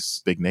 estates of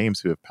these big names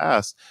who have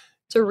passed.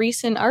 It's a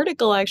recent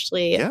article,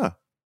 actually,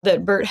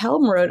 that Bert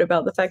Helm wrote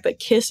about the fact that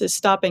Kiss is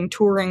stopping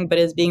touring but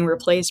is being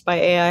replaced by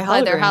AI holograms.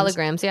 By their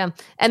holograms, yeah.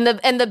 And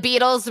the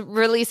Beatles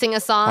releasing a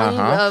song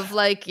of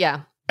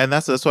And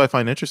that's what I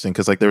find interesting,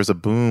 because like there was a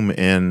boom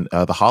in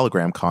the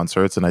hologram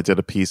concerts, and I did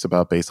a piece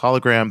about Base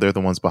Hologram. They're the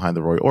ones behind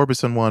the Roy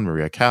Orbison one,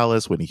 Maria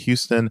Callas, Whitney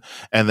Houston,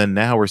 and then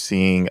now we're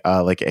seeing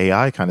like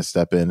AI kind of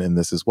step in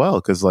this as well,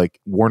 because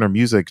like Warner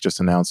Music just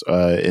announced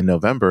in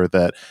November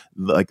that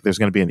like there's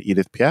going to be an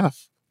Edith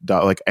Piaf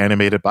like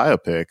animated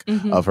biopic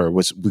of her,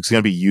 which is going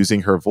to be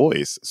using her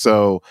voice.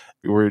 So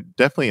we're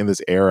definitely in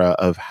this era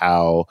of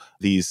how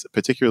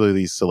particularly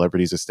these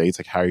celebrities' estates,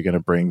 like how are you going to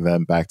bring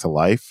them back to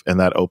life, and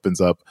that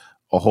opens up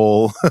a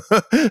whole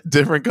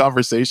different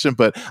conversation.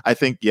 But I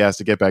think, yes,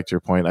 to get back to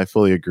your point, I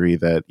fully agree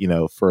that,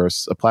 for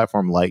a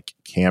platform like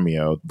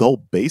Cameo, the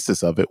whole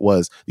basis of it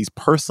was these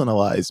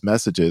personalized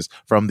messages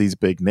from these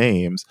big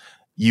names.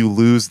 You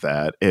lose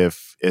that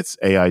if it's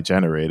AI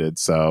generated.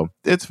 So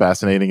it's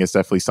fascinating. It's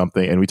definitely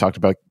something. And we talked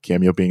about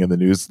Cameo being in the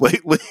news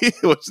lately,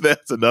 which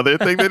that's another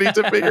thing they need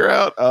to figure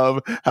out,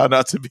 how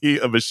not to be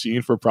a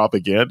machine for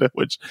propaganda,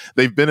 which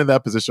they've been in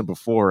that position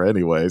before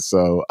anyway.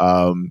 So,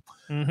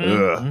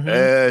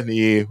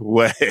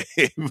 anyway,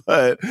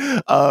 but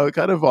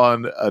kind of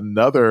on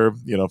another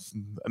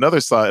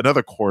side,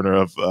 another corner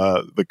of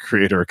the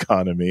creator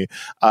economy,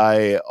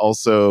 I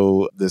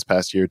also this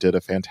past year did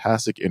a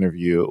fantastic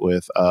interview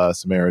with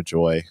Samara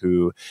Joy,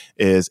 who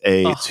is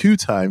a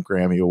two-time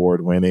Grammy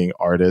Award-winning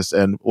artist.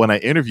 And when I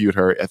interviewed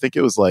her, I think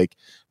it was like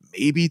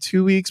maybe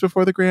 2 weeks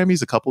before the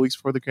Grammys, a couple weeks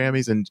before the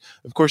Grammys, and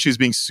of course she was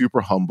being super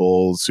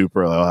humble,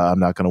 super I'm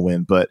not going to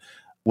win, but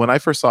when I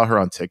first saw her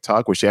on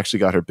TikTok, where she actually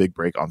got her big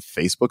break on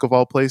Facebook of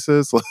all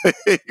places,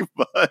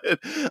 but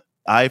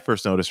I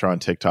first noticed her on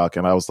TikTok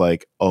and I was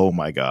like, oh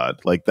my God,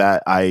 like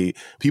that.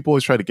 People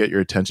always try to get your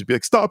attention, be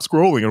like, stop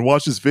scrolling and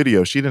watch this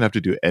video. She didn't have to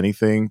do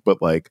anything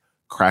but like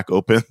crack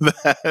open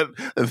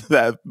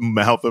that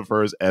mouth of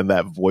hers and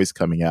that voice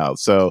coming out.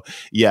 So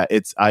yeah,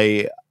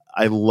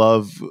 I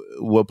love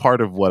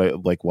part of what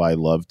why I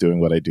love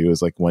doing what I do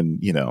is like when,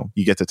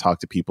 you get to talk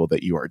to people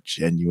that you are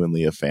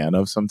genuinely a fan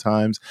of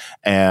sometimes.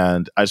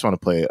 And I just want to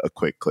play a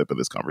quick clip of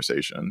this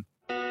conversation.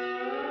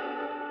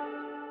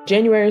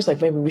 January is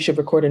like, maybe we should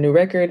record a new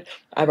record.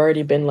 I've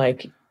already been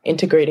like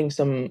integrating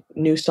some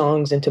new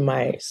songs into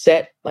my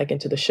set, like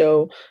into the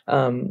show.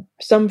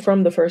 Some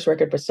from the first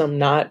record, but some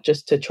not,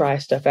 just to try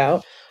stuff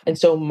out. And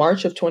so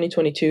March of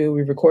 2022,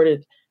 we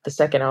recorded the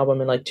second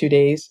album in like 2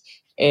 days.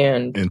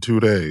 And in 2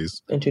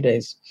 days.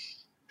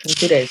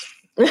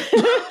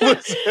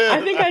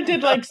 I think I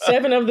did like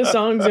 7 of the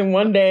songs in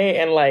one day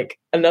and like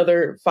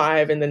another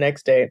 5 in the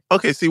next day.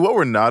 Okay, see, what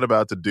we're not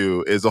about to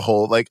do is a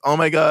whole like, oh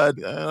my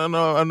God, I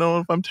don't know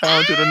if I'm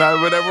talented or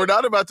not, whatever. We're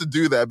not about to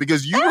do that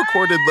because you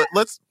recorded,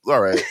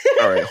 all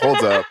right,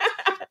 hold up.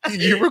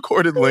 You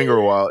recorded Linger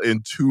a While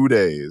in 2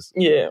 days.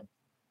 Yeah.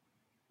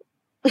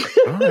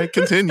 All right,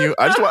 continue.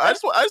 I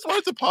just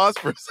wanted to pause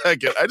for a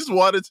second. I just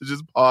wanted to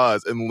just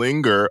pause and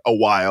linger a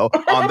while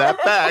on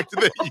that fact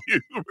that you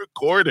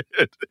recorded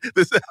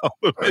this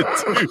album in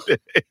 2 days.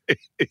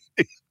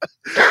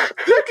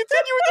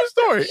 Continue with your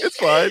story. It's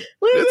fine.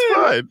 It's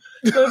fine.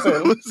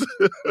 Listen,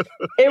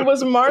 it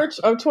was March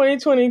of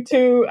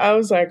 2022. I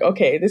was like,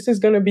 okay, this is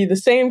going to be the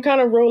same kind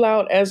of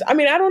rollout as, I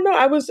mean, I don't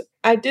know.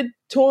 I did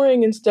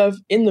touring and stuff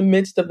in the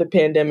midst of the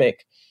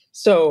pandemic.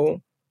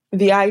 So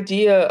the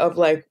idea of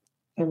like,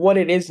 what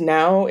it is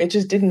now, it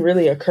just didn't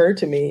really occur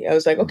to me. I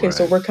was like, okay,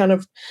 so we're kind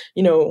of,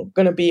 going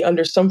to be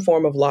under some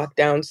form of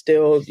lockdown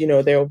still.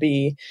 There'll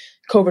be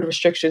COVID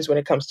restrictions when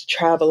it comes to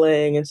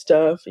traveling and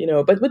stuff,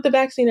 but with the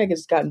vaccine, I guess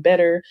it's gotten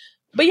better.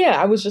 But yeah,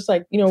 I was just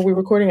like, we're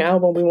recording an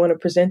album. We want to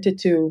present it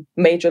to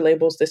major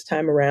labels this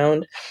time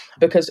around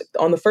because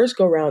on the first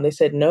go round, they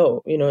said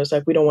no. It's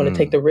like, we don't want to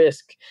take the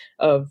risk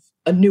of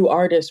a new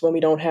artist when we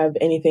don't have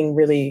anything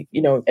really,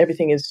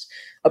 everything is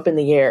up in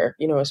the air,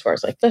 as far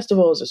as like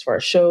festivals, as far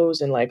as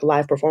shows and like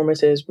live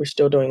performances. We're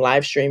still doing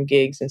live stream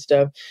gigs and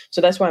stuff.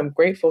 So that's why I'm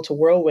grateful to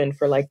Whirlwind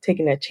for like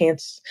taking that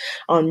chance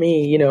on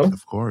me,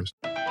 Of course.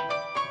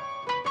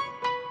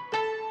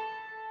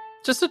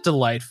 Just a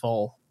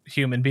delightful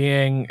human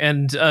being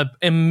and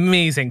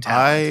amazing talent.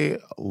 I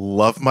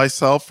love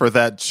myself for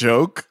that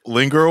joke.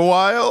 Linger a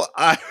While.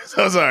 I'm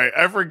so sorry.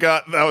 I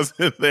forgot that was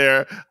in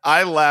there.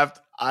 I laughed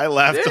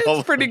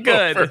it's pretty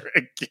good.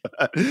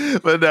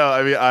 But no,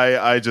 I mean,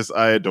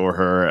 I adore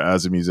her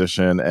as a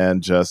musician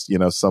and just,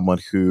 someone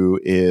who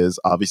is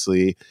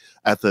obviously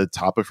at the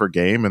top of her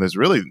game and there's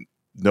really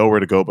nowhere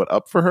to go but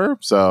up for her.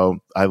 So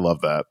I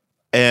love that.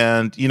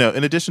 And, in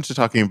addition to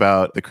talking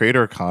about the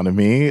creator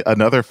economy,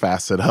 another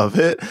facet of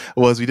it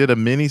was we did a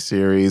mini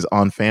series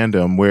on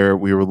fandom where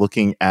we were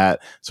looking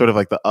at sort of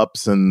like the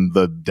ups and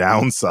the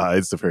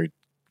downsides, the very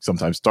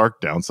sometimes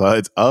dark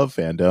downsides of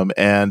fandom.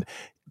 And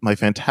my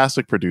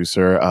fantastic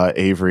producer,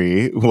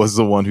 Avery, was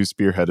the one who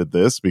spearheaded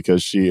this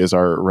because she is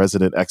our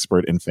resident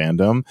expert in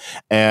fandom.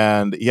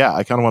 And yeah,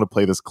 I kind of want to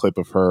play this clip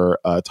of her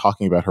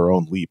talking about her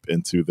own leap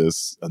into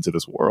this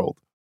world.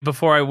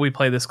 Before we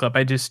play this clip,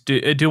 I just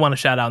do want to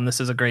shout out, and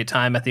this is a great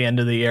time at the end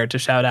of the year to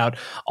shout out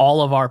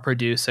all of our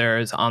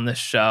producers on this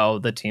show,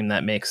 the team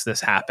that makes this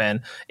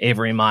happen.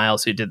 Avery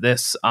Miles, who did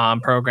this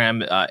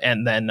program,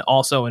 and then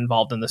also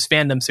involved in this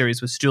fandom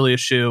series was Julia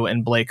Shu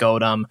and Blake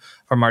Odom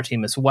from our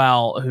team as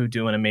well, who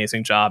do an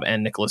amazing job,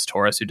 and Nicholas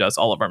Torres, who does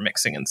all of our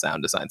mixing and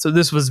sound design. So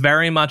this was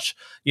very much,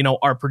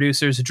 our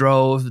producers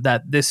drove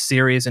this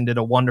series and did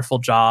a wonderful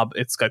job.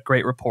 It's got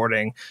great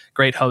reporting,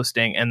 great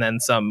hosting, and then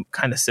some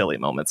kind of silly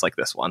moments like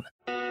this one.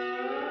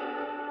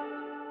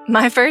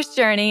 My first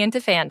journey into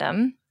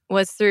fandom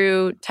was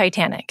through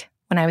Titanic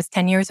when I was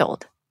 10 years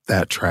old.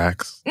 That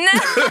tracks. No.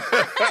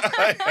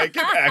 I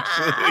can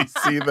actually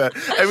see that.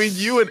 I mean,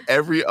 you and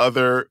every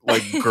other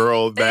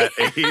girl that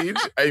age,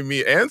 I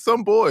mean, and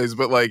some boys,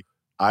 but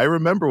I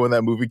remember when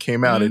that movie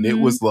came out and it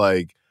was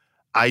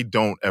I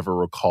don't ever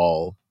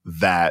recall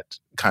that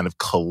kind of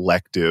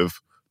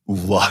collective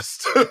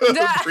lust,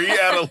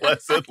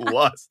 pre-adolescent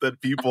lust that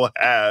people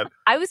had.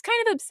 I was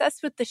kind of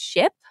obsessed with the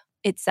ship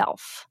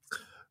itself.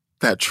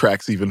 That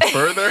tracks even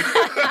further.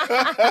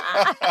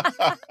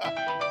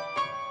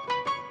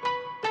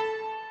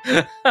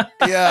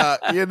 Yeah,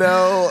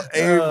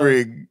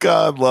 Avery,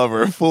 God love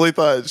her, fully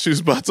thought she was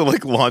about to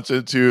launch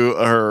into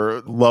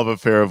her love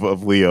affair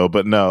of Leo,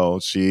 but no,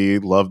 she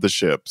loved the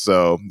ship.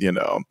 So,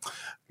 God,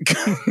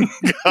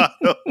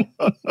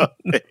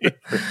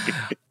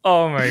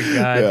 oh my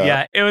God.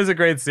 Yeah, it was a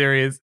great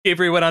series.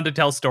 Avery went on to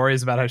tell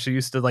stories about how she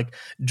used to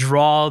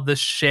draw the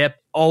ship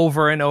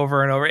over and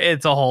over and over.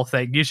 It's a whole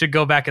thing. You should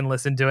go back and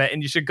listen to it.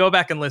 And you should go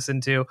back and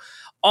listen to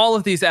all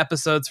of these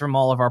episodes from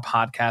all of our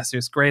podcasts.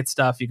 There's great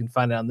stuff. You can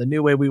find it on the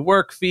New Way We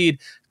Work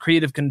feed,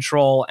 Creative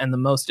Control, and the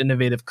Most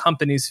Innovative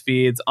Companies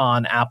feeds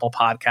on Apple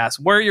Podcasts.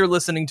 Where you're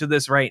listening to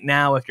this right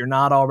now, if you're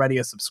not already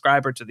a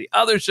subscriber to the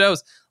other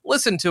shows,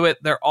 listen to it.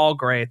 They're all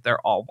great.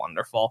 They're all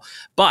wonderful.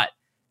 But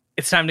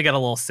it's time to get a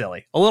little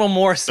silly, a little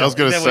more silly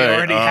than we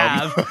already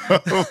have.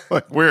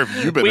 Where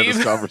have you been in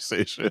this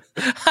conversation?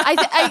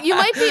 You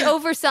might be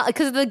overselling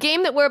because the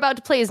game that we're about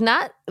to play is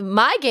not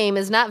my game.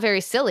 Is not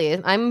very silly.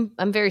 I'm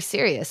a very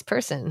serious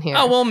person here.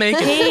 Oh, we'll make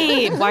it.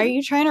 Hey, why are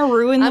you trying to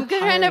ruin? I'm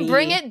trying to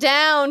bring it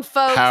down,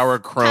 folks. Power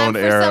Crone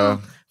era.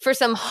 For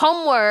some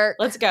homework.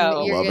 Let's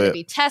go. You're going to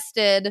be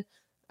tested.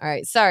 All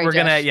right, sorry. We're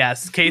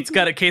Josh. Kate's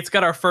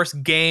got our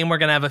first game. We're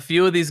gonna have a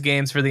few of these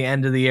games for the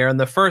end of the year, and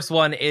the first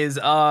one is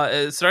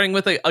starting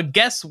with a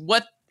guess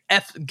what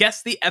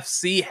Guess the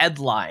FC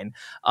headline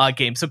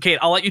game. So, Kate,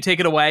 I'll let you take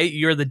it away.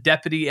 You're the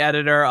deputy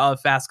editor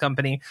of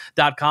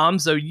fastcompany.com,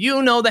 so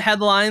you know the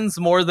headlines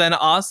more than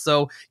us,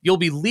 so you'll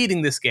be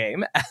leading this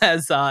game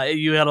as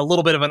you had a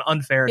little bit of an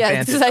unfair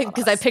advantage. Yeah,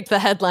 because I picked the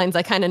headlines.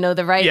 I kind of know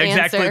the right answer.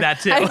 Yeah, exactly that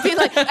too. I'd be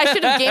like, I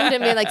should have gamed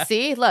him and be like,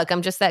 see, look,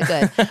 I'm just that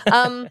good.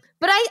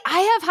 But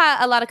I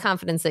have a lot of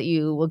confidence that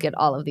you will get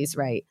all of these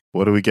right.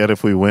 What do we get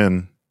if we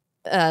win?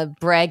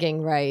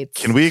 Bragging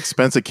rights. Can we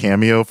expense a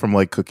cameo from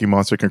like Cookie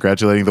Monster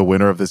congratulating the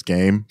winner of this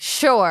game?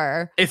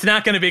 Sure. It's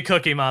not going to be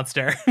Cookie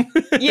Monster.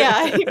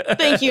 Yeah.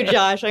 Thank you,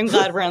 Josh. I'm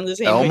glad we're on the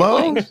same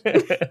Elmo?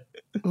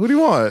 Who do you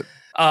want?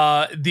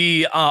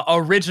 The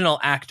original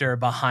actor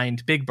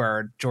behind Big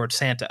Bird, George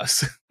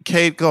Santos.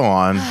 Kate, go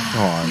on,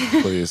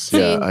 please. See,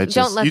 Yeah,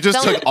 you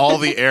just took all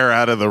the air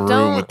out of the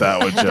room with that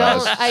one,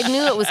 Josh. I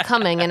knew it was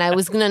coming, and I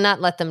was going to not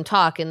let them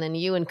talk, and then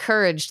you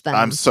encouraged them.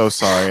 I'm so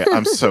sorry.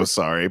 I'm so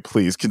sorry.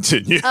 Please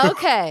continue.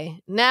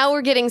 Okay, now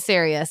we're getting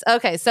serious.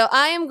 Okay, so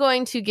I am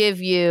going to give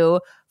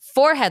you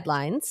 4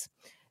 headlines.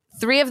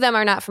 3 of them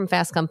are not from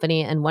Fast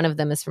Company, and 1 of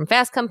them is from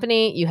Fast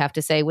Company. You have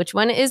to say which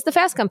one is the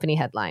Fast Company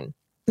headline.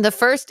 The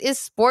first is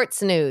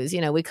sports news.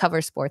 You know, we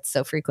cover sports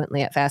so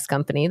frequently at Fast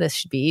Company. This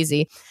should be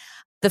easy.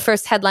 The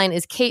first headline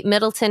is Kate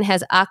Middleton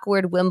has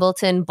awkward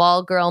Wimbledon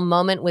ball girl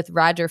moment with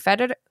Roger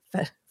Federer.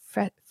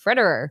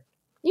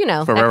 You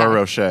know, Ferrero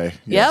Rocher.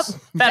 Yes.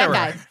 Yep. That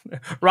guy.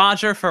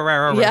 Roger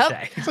Ferrero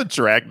Rocher. It's a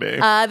drag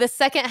name. The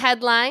second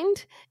headline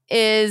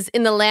is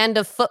in the land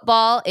of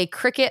football, a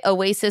cricket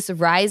oasis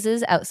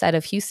rises outside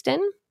of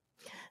Houston.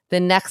 The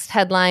next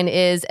headline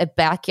is a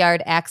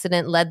backyard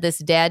accident led this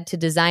dad to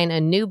design a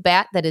new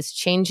bat that is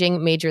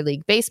changing Major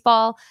League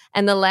Baseball.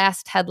 And the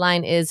last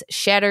headline is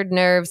shattered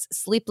nerves,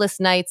 sleepless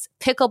nights,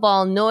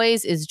 pickleball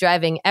noise is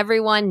driving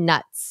everyone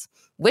nuts.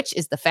 Which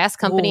is the Fast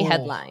Company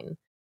headline?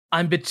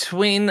 I'm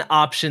between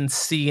options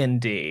C and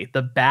D,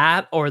 the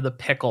bat or the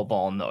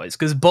pickleball noise,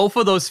 because both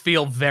of those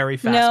feel very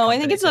Fast No, Company I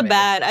think it's the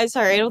bat. I'm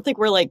sorry. I don't think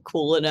we're like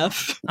cool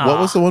enough. What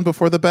was the one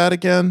before the bat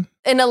again?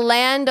 In a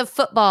land of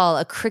football,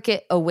 a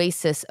cricket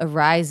oasis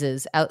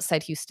arises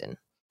outside Houston.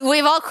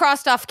 We've all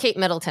crossed off Kate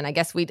Middleton. I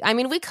guess we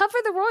cover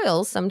the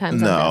Royals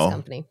sometimes on Fast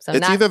Company. So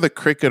it's either the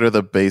cricket or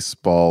the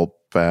baseball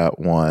bat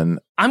one.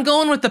 I'm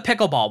going with the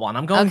pickleball one.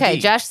 I'm going Okay,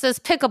 D. Josh says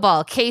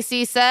pickleball.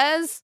 Casey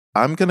says?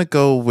 I'm gonna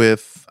go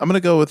with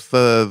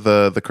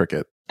the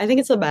cricket. I think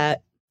it's the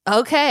bat.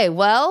 Okay,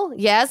 well,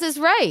 Yaz is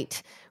right.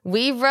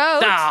 We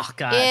wrote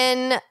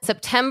in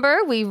September,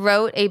 we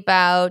wrote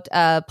about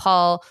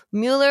Paul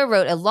Mueller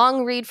wrote a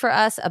long read for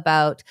us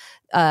about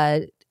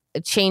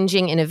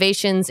changing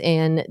innovations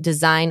in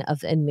design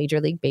of a Major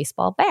League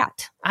Baseball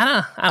bat.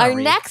 Our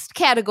next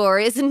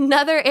category is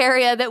another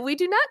area that we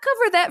do not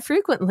cover that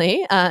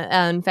frequently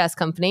on Fast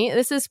Company.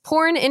 This is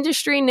porn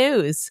industry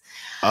news.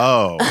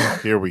 Oh,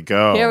 here we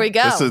go. Here we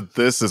go.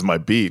 This is my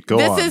beat. Go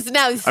on. This is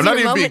now. I'm not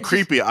even being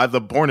creepy. The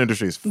porn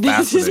industry is fascinating.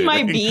 This is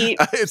my beat.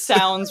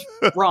 Sounds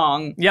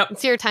wrong. Yep.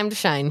 It's your time to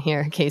shine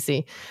here,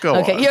 Casey. Go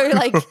okay, on. You're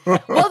like,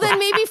 well, then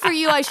maybe for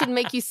you, I should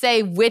make you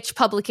say which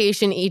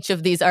publication each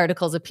of these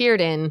articles appeared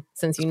in,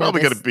 since you know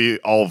probably going to be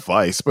all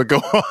Vice, but go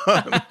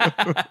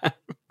on.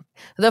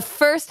 The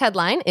first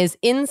headline is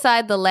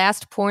Inside the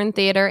Last Porn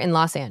Theater in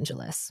Los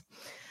Angeles.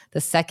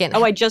 The second...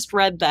 Oh, I just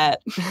read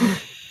that.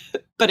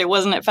 But it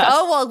wasn't at Fast.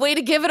 Oh, well, way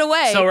to give it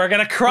away. So we're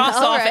going to cross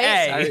off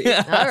A. Sorry.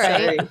 All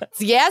right.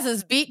 It's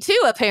Yaz's beat too,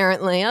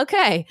 apparently.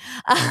 Okay.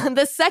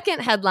 The second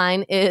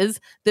headline is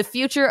The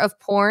Future of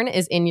Porn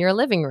is in Your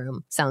Living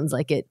Room. Sounds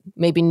like it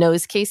maybe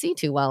knows Casey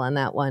too well on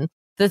that one.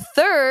 The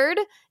third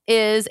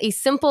is A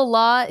Simple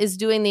Law is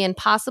Doing the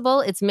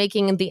Impossible. It's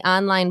making the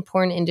online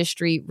porn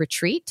industry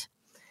retreat.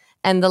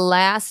 And the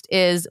last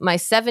is My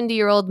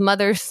 70-year-old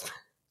mother's...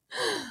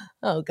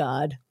 Oh,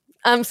 God.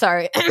 I'm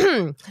sorry.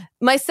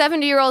 My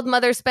 70-year-old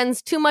mother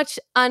spends too much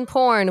on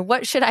porn.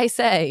 What should I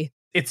say?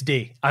 It's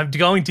D. I'm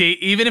going D.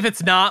 Even if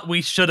it's not,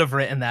 we should have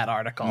written that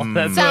article.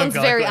 That's Sounds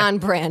very on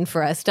brand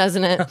for us,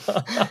 doesn't it?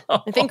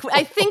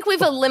 I think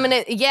we've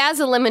eliminated...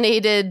 Yaz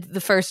eliminated the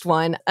first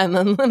one. I'm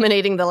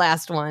eliminating the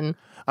last one.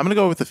 I'm going to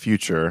go with the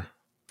future.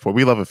 For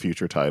We Love a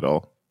Future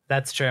title.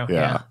 That's true.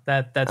 Yeah.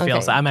 That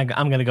feels... Okay. I'm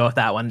going to go with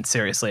that one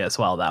seriously as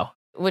well, though.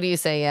 What do you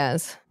say,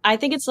 Yaz? I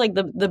think it's like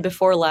the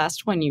before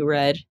last one you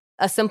read.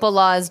 A Simple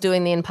Law is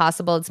doing the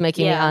impossible. It's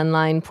making the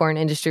online porn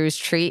industry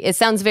retreat. It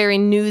sounds very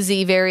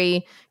newsy,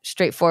 very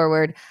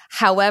straightforward.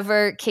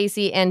 However,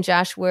 Casey and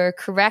Josh were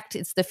correct.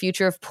 It's The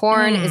Future of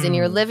Porn is in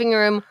your living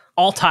room.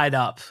 All tied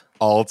up.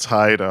 All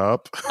tied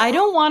up. I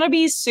don't want to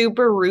be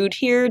super rude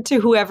here to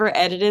whoever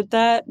edited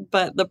that,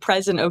 but the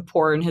present of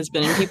porn has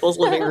been in people's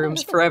living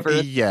rooms forever.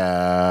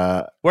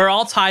 Yeah. We're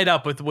all tied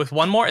up with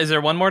one more. Is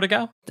there one more to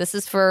go? This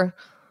is for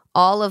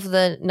all of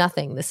the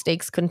nothing. The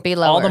stakes couldn't be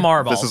lower. All the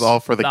marbles. This is all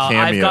for the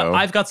cameo.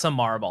 I've got some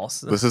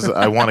marbles.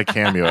 I want a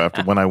cameo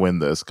after when I win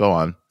this. Go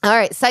on. All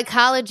right.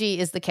 Psychology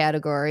is the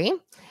category.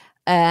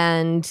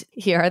 And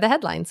here are the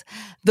headlines.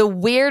 The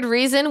weird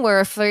reason we're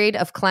afraid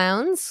of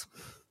clowns.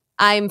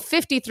 I'm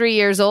 53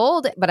 years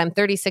old, but I'm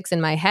 36 in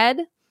my head.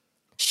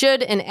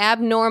 Should an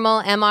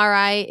abnormal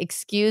MRI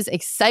excuse a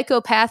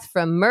psychopath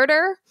from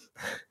murder?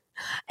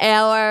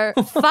 Or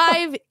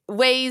 5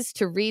 ways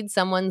to read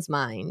someone's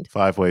mind.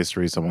 5 ways to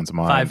read someone's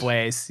mind. 5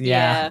 ways.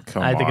 Yeah.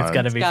 I think it's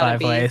got to be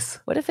 5 ways.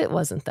 What if it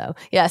wasn't, though?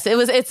 Yes,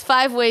 it's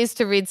 5 ways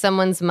to read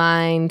someone's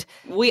mind.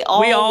 We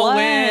all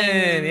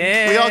win.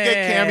 Yeah. We all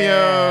get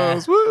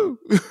cameos. Woo!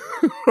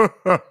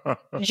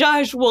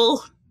 Josh, we'll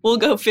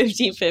go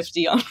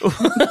 50-50 on.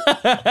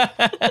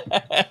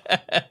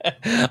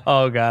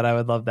 Oh God, I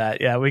would love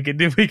that. Yeah, we could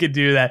do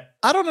that.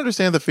 I don't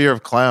understand the fear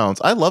of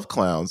clowns. I love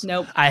clowns.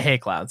 Nope. I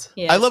hate clowns.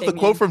 Yeah, I love the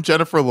quote from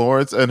Jennifer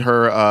Lawrence and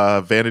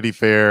her Vanity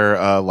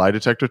Fair lie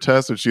detector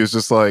test. And she was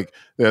just like,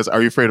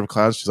 "Are you afraid of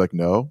clowns?" She's like,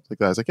 "No." Like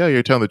that. I was like, "Yeah,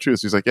 you're telling the truth."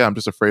 She's like, "Yeah, I'm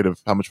just afraid of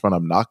how much fun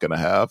I'm not going to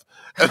have."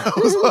 And I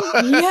was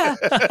like, yeah.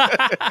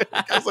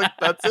 I was like,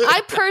 that's it.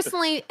 I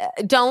personally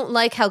don't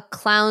like how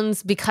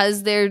clowns,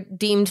 because they're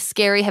deemed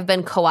scary, have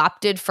been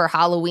co-opted for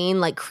Halloween,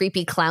 like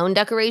creepy clown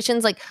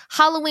decorations. Like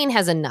Halloween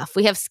has enough.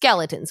 We have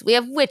skeletons. We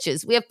have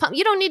witches. We have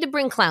you don't need to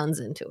bring clowns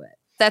into it.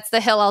 That's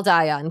the hill I'll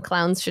die on.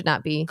 Clowns should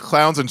not be.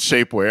 Clowns and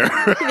shapewear.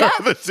 Yep,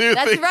 the two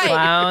that's things. right.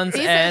 Clowns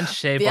and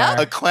shapewear. Yep.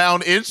 A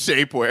clown in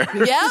shapewear.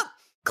 Yep.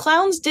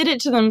 Clowns did it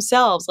to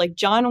themselves. Like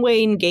John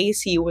Wayne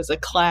Gacy was a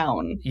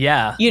clown.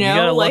 Yeah. You know,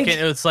 gotta like, look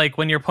at, it's like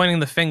when you're pointing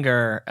the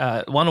finger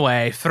one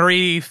way,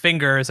 3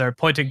 fingers are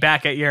pointing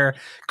back at your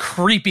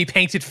creepy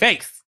painted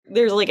face.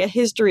 There's like a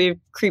history of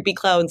creepy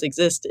clowns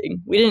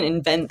existing. We didn't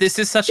invent this.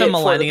 Is such a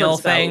millennial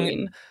thing.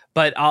 Halloween.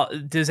 But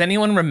does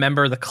anyone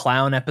remember the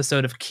clown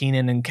episode of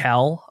Kenan and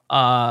Kel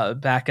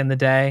back in the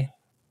day?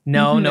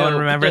 No one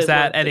remembers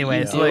that.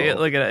 Anyways,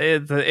 look at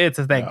it. It's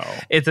a thing. No.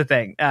 It's a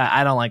thing.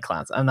 I don't like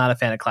clowns. I'm not a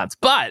fan of clowns.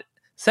 But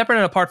separate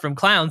and apart from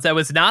clowns, that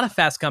was not a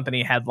Fast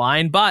Company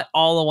headline, but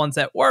all the ones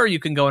that were, you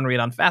can go and read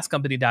on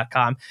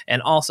fastcompany.com.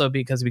 And also,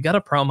 because we got to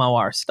promo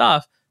our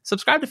stuff,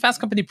 subscribe to Fast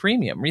Company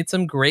Premium. Read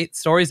some great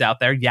stories out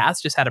there.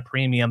 Yas just had a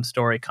premium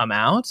story come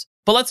out.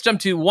 But let's jump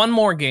to one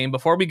more game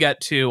before we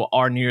get to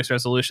our New Year's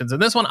resolutions.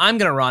 And this one I'm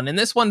going to run. And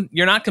this one,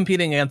 you're not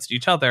competing against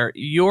each other.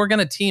 You're going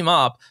to team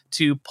up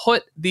to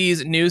put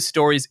these news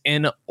stories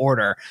in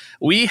order.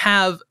 We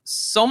have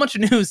so much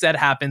news that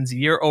happens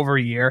year over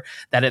year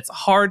that it's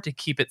hard to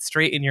keep it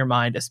straight in your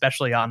mind,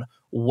 especially on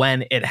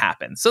when it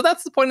happens. So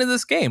that's the point of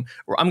this game.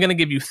 I'm going to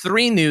give you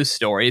 3 news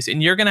stories,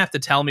 and you're going to have to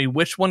tell me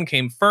which one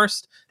came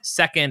first,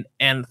 second,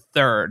 and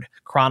third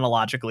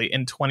chronologically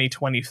in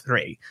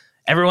 2023.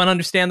 Everyone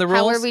understand the rules?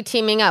 How are we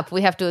teaming up?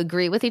 We have to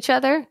agree with each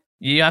other?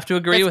 You have to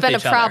agree with each other.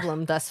 It's been a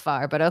problem thus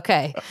far, but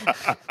okay.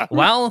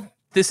 Well,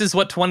 this is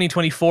what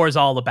 2024 is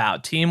all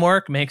about.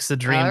 Teamwork makes the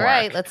dream work. All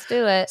right, let's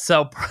do it.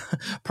 So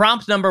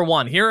prompt number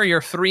 1. Here are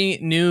your 3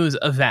 news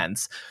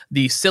events.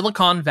 The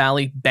Silicon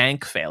Valley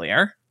bank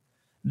failure.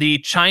 The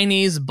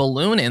Chinese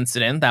balloon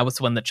incident. That was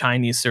when the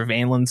Chinese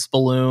surveillance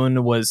balloon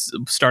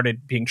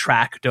started being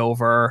tracked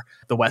over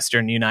the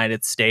Western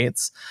United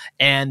States.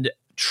 And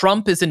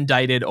Trump is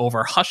indicted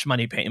over hush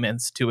money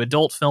payments to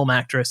adult film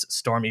actress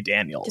Stormy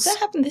Daniels. Did that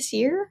happen this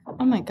year?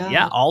 Oh my God.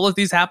 Yeah, all of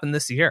these happened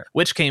this year.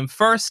 Which came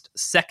first,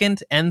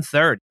 second, and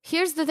third?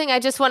 Here's the thing I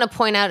just want to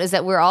point out is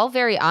that we're all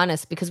very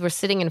honest because we're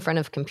sitting in front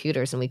of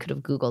computers and we could have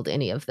Googled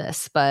any of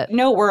this, but...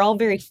 No, we're all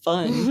very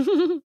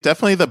fun.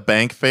 Definitely the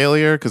bank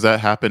failure, because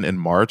that happened in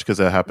March, because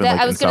that happened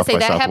I was in South by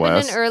Southwest. That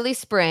happened in early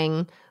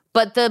spring,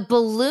 but the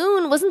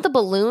balloon, wasn't the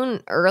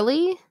balloon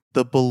early?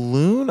 The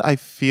balloon, I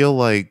feel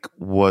like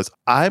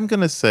I'm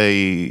going to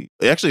say,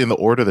 actually in the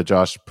order that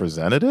Josh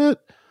presented it.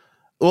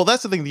 Well,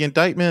 that's the thing. When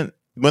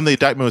the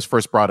indictment was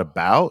first brought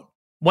about.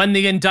 When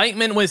the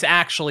indictment was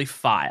actually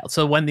filed.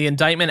 So when the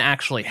indictment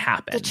actually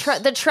happened.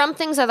 The Trump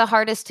things are the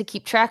hardest to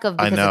keep track of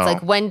because it's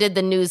like, when did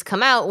the news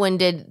come out? When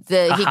did he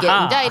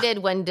get indicted?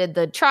 When did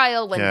the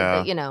trial? When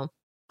did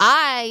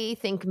I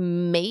think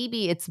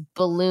maybe it's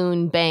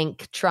balloon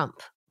bank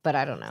Trump, but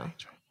I don't know.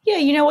 Yeah,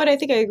 you know what? I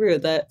think I agree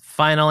with that.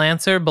 Final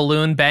answer,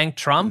 balloon bank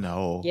Trump?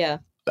 No. Yeah.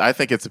 I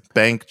think it's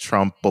bank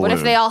Trump balloon. What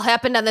if they all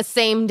happened on the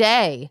same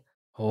day?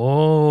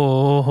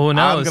 Oh, who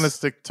knows? I'm going to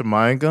stick to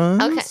my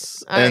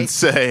guns and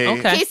say...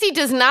 Okay. Casey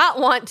does not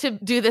want to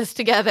do this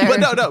together. But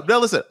no,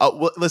 listen.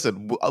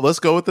 Let's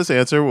go with this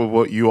answer with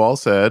what you all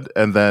said.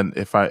 And then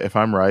if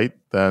I'm right,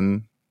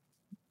 then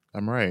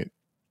I'm right.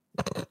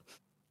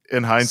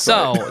 In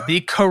hindsight. So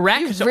the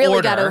correct you really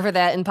order, got over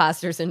that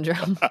imposter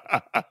syndrome.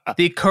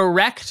 The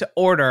correct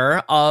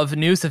order of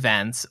news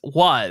events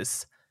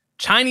was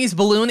Chinese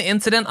balloon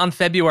incident on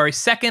February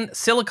 2nd,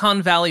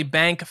 Silicon Valley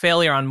bank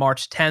failure on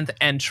March 10th,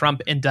 and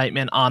Trump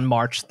indictment on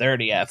March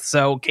 30th.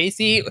 So,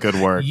 Casey, good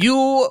work.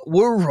 You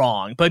were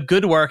wrong, but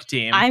good work,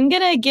 team. I'm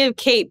going to give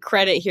Kate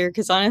credit here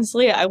because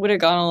honestly, I would have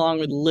gone along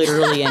with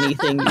literally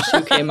anything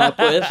you came up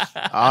with.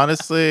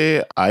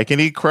 Honestly, I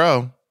can eat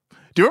crow.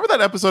 Do you remember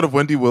that episode of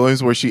Wendy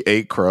Williams where she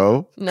ate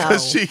crow? No.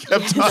 Because she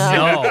kept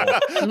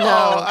talking. No.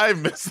 Oh, I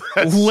miss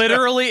that.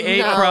 Literally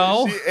ate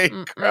crow? She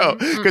ate crow.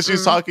 Because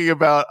she's talking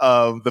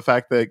about the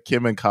fact that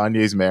Kim and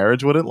Kanye's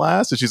marriage wouldn't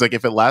last. And she's like,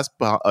 if it lasts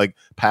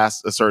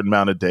past a certain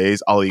amount of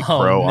days, I'll eat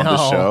crow on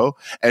the show.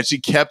 And she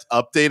kept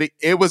updating.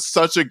 It was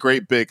such a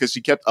great bit because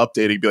she kept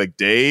updating, be like,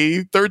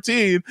 day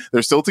 13,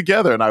 they're still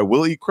together and I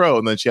will eat crow.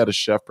 And then she had a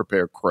chef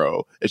prepare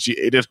crow and she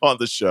ate it on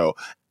the show.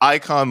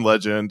 Icon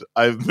legend.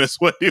 I miss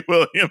Wendy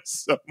Williams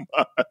so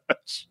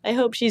much. I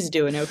hope she's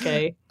doing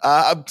okay.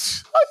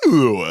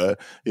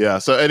 Yeah.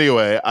 So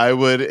anyway, I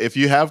would, if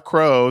you have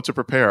crow to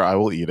prepare, I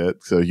will eat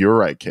it. So you're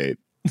right, Kate.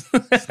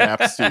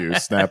 Snaps to you.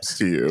 Snaps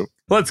to you.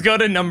 Let's go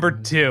to number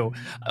 2.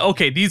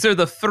 Okay, these are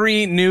the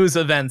 3 news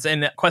events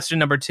in question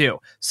number 2.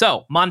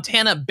 So,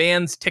 Montana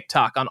bans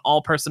TikTok on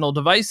all personal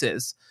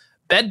devices.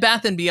 Bed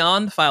Bath &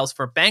 Beyond files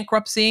for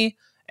bankruptcy.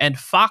 And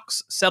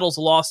Fox settles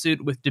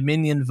lawsuit with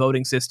Dominion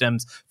Voting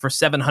Systems for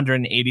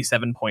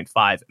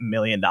 $787.5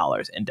 million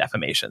in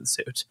defamation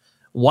suit.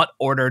 What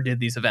order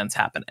did these events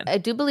happen in? I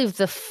do believe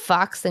the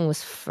Fox thing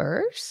was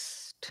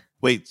first.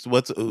 Wait,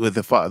 what's with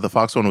the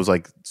Fox one was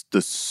like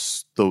the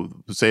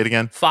say it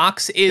again?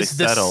 Fox is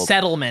the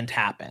settlement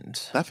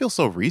happened. That feels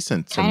so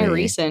recent to me. Kind of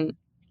recent.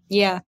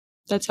 Yeah,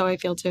 that's how I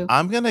feel too.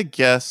 I'm going to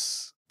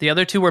guess. The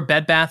other 2 were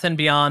Bed Bath &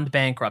 Beyond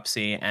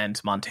bankruptcy and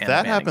Montana.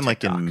 That happened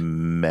TikTok. like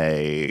in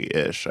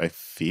May-ish, I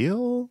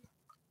feel.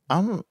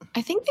 I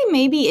think they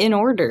may be in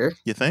order.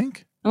 You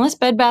think? Unless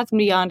Bed Bath &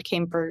 Beyond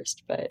came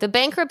first. But the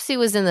bankruptcy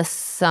was in the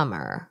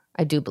summer,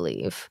 I do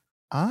believe.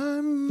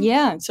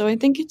 Yeah, so I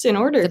think it's in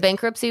order. The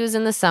bankruptcy was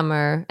in the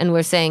summer, and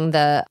we're saying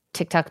the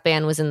TikTok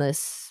ban was in the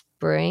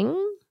spring?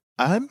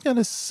 I'm going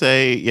to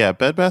say, yeah,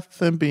 Bed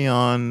Bath &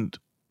 Beyond.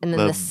 And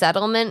then the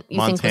settlement, you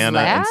Montana think was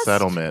last? and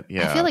settlement,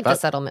 yeah. I feel like the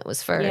settlement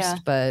was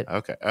first, but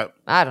okay.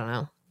 I don't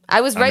know.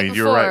 I was right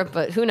before, right.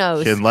 But who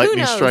knows? Can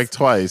lightning strike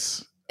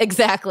twice.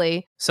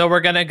 Exactly. So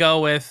we're going to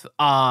go with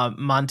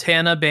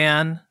Montana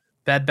ban,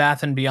 Bed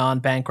Bath &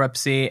 Beyond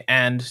bankruptcy,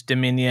 and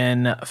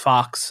Dominion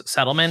Fox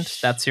settlement.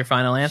 That's your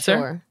final answer?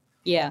 Sure.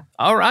 Yeah.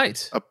 All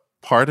right. A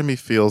part of me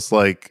feels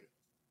like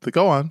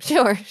go on.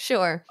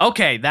 Sure.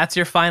 Okay, that's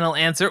your final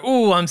answer.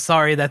 Ooh, I'm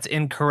sorry, that's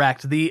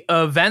incorrect. The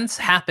events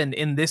happened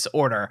in this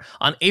order.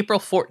 On April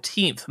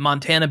 14th,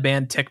 Montana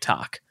banned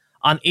TikTok.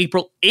 On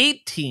April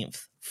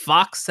 18th,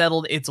 Fox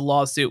settled its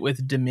lawsuit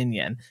with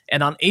Dominion.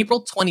 And on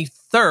April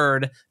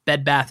 23rd,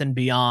 Bed Bath &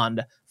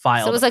 Beyond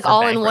filed. So it was like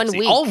all in 1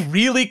 week. All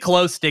really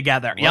close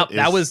together.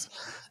 That was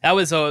a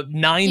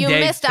 9-day You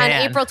missed ban.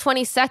 on April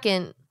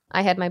 22nd.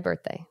 I had my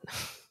birthday.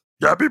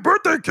 Happy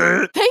birthday,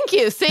 Kate. Thank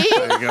you. See?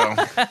 There you go.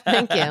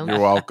 Thank you.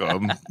 You're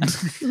welcome.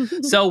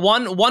 So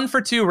one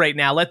for 2 right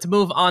now. Let's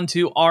move on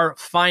to our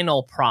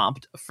final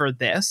prompt for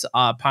this,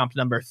 prompt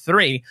number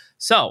 3.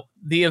 So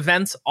the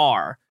events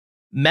are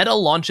Meta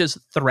launches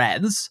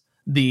Threads,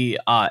 the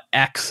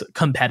X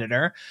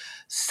competitor.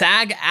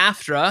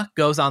 SAG-AFTRA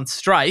goes on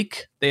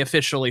strike. They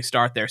officially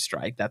start their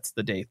strike. That's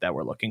the date that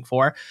we're looking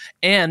for.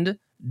 And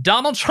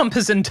Donald Trump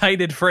is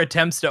indicted for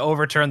attempts to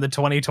overturn the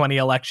 2020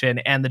 election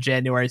and the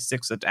January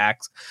 6th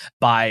attacks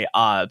by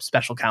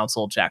special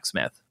counsel Jack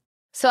Smith.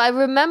 So I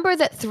remember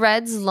that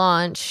Threads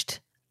launched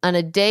on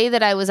a day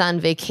that I was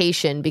on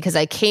vacation because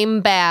I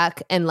came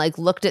back and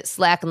looked at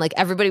Slack and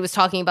everybody was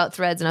talking about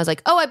Threads and I was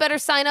like, oh, I better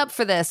sign up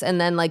for this.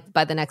 And then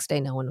by the next day,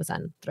 no one was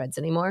on Threads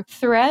anymore.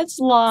 Threads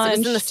launched so it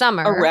was in the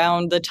summer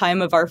around the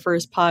time of our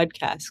first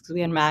podcast because we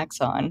had Max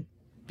on.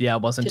 Yeah,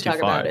 it wasn't to too talk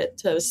far. about it.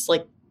 So it was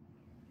a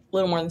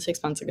little more than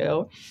 6 months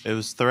ago. It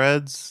was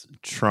Threads,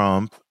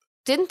 Trump.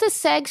 Didn't the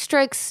SAG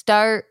strike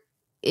start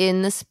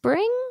in the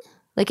spring?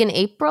 In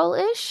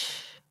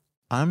April-ish?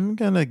 I'm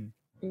gonna...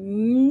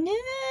 Nah.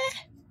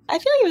 I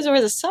feel like it was over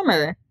the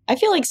summer. I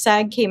feel like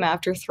SAG came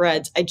after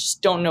Threads. I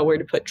just don't know where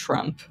to put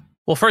Trump.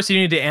 Well, first you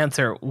need to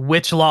answer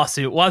which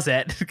lawsuit was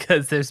it,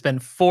 because there's been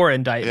 4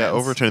 indictments. Yeah,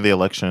 overturn the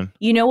election.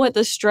 You know what?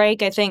 The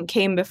strike, I think,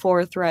 came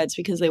before Threads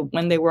because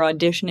when they were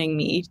auditioning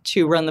me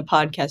to run the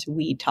podcast,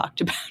 we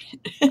talked about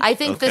it. I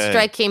think the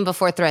strike came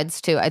before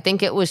Threads, too. I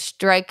think it was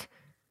strike,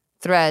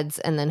 Threads,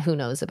 and then who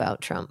knows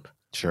about Trump.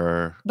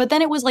 Sure. But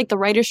then it was the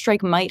writer's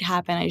strike might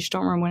happen. I just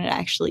don't remember when it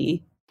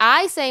actually...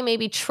 I say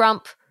maybe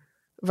Trump,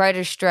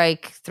 writer's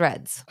strike,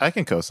 Threads. I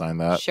can co-sign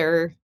that.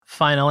 Sure.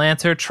 Final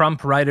answer,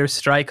 Trump, writer's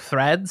strike,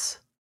 Threads.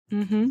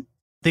 Mm-hmm.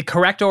 The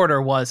correct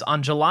order was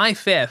on July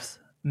 5th,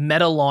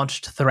 Meta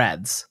launched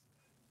Threads.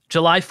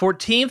 July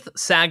 14th,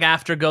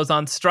 SAG-AFTRA goes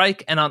on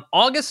strike. And on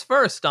August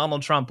 1st,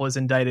 Donald Trump was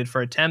indicted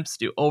for attempts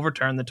to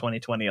overturn the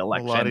 2020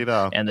 election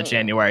and the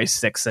January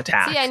 6th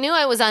attack. See, I knew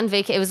I was on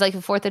vacation. It was the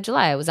 4th of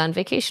July. I was on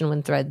vacation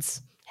when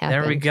Threads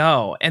happened. There we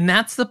go. And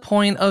that's the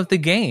point of the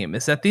game,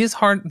 is that these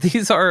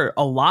are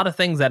a lot of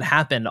things that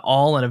happened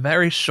all in a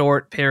very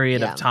short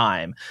period of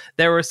time.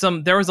 There was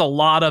a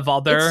lot of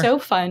other... It's so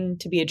fun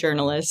to be a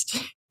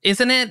journalist.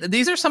 Isn't it?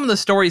 These are some of the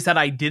stories that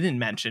I didn't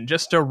mention,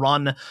 just to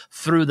run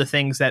through the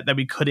things that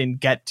we couldn't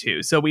get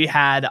to. So we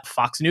had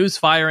Fox News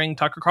firing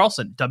Tucker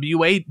Carlson.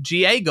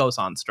 WGA goes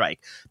on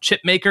strike.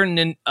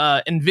 Chipmaker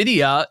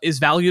NVIDIA is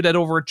valued at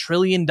over $1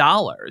 trillion,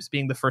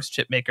 being the first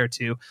chipmaker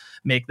to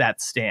make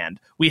that stand.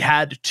 We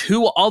had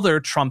 2 other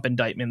Trump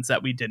indictments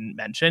that we didn't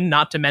mention,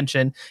 not to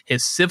mention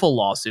his civil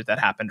lawsuit that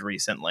happened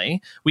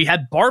recently. We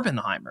had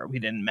Barbenheimer we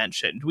didn't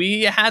mention.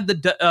 We had the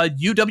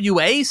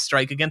UWA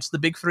strike against the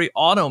big 3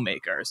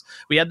 automakers.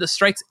 We had the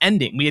strikes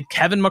ending. We had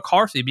Kevin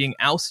McCarthy being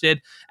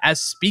ousted as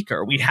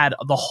speaker. We had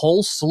the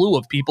whole slew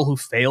of people who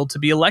failed to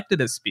be elected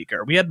as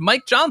speaker. We had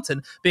Mike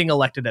Johnson being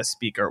elected as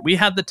speaker. We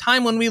had the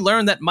time when we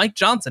learned that Mike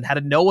Johnson had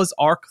a Noah's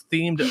Ark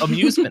themed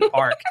amusement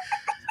park.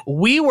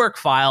 WeWork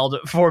filed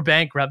for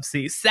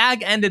bankruptcy.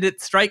 SAG ended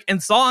its strike,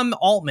 and Sam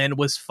Altman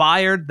was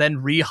fired, then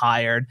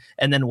rehired,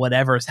 and then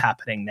whatever's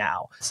happening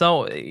now.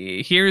 So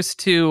here's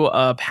to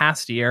a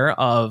past year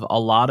of a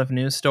lot of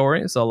news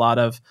stories, a lot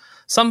of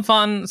some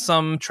fun,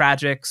 some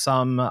tragic,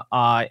 some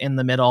in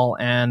the middle,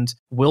 and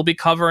we'll be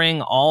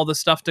covering all the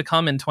stuff to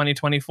come in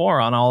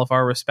 2024 on all of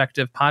our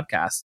respective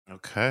podcasts.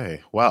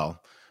 Okay,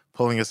 well,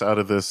 pulling us out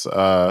of this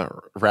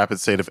rapid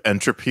state of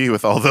entropy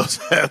with all those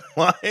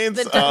headlines.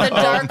 The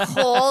dark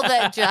hole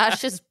that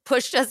Josh has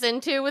pushed us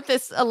into with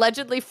this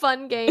allegedly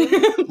fun game.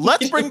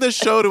 Let's bring this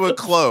show to a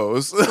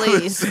close.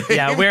 Please.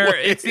 Yeah,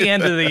 it's the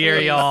end of the year,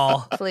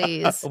 y'all.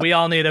 Please. We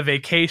all need a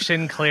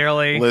vacation,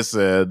 clearly.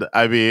 Listen,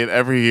 I mean,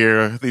 every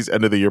year, these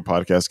end of the year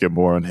podcasts get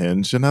more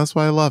unhinged, and that's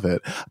why I love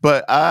it.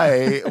 But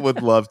I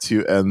would love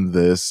to end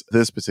this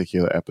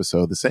particular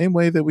episode the same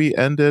way that we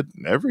ended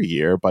every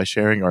year, by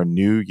sharing our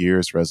New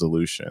Year's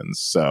resolutions.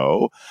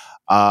 So,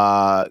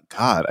 God,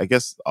 I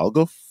guess I'll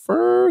go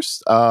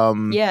first.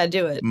 Yeah,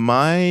 do it.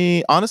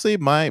 My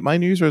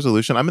New Year's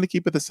resolution, I'm going to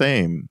keep it the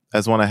same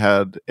as one I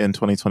had in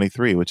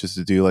 2023, which is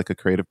to do like a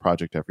creative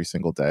project every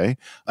single day.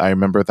 I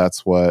remember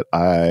that's what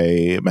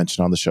I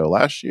mentioned on the show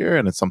last year,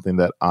 and it's something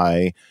that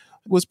I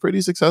was pretty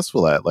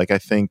successful at. Like, I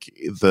think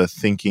the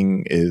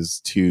thinking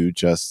is to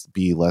just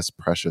be less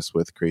precious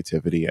with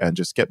creativity and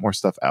just get more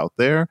stuff out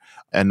there,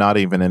 and not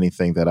even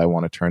anything that I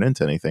want to turn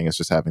into anything. It's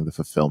just having the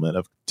fulfillment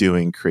of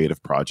doing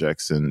creative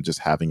projects and just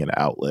having an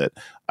outlet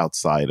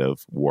outside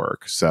of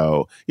work.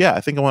 So yeah,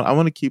 I think I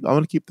want to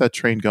keep that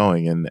train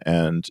going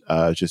and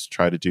just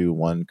try to do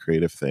one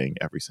creative thing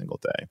every single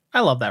day.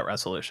 I love that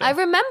resolution. I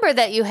remember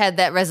that you had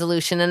that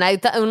resolution, and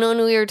when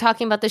we were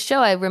talking about the show,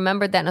 I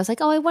remembered that, and I was like,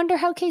 oh, I wonder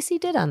how Casey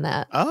did on that.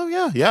 Oh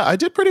yeah, I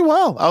did pretty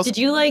well. Did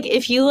you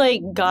if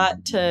you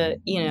got to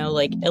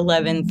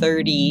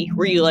 11:30,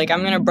 were you like,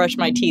 I'm gonna brush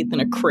my teeth in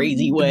a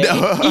crazy way?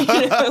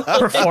 No.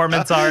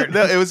 Performance art.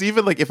 No, it was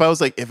even like if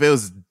it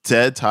was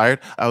dead tired,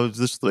 I would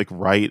just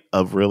write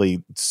a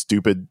really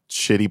stupid,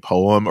 shitty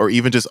poem, or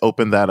even just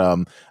open that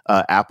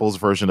Apple's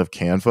version of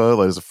Canva,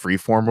 like as a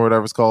freeform or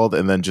whatever it's called,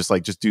 and then just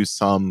do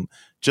something,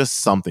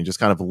 just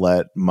kind of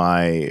let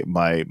my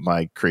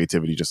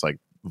creativity just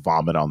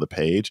vomit on the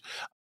page.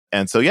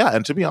 And so, yeah,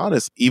 and to be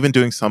honest, even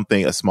doing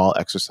a small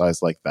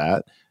exercise like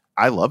that,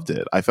 I loved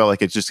it. I felt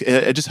like it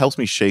just helps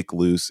me shake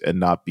loose and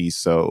not be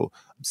so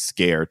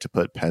scared to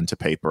put pen to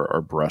paper or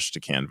brush to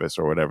canvas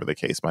or whatever the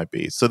case might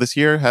be. So this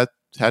year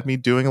had me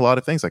doing a lot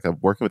of things. I'm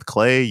working with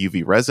clay,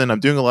 UV resin. I'm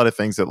doing a lot of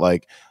things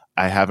that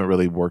I haven't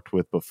really worked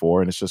with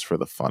before, and it's just for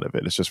the fun of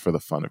it. It's just for the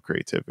fun of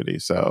creativity.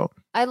 So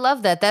I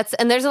love that.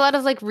 And there's a lot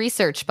of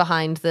research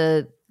behind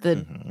the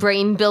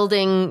brain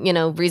building,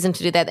 reason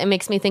to do that. It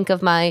makes me think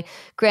of my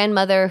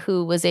grandmother,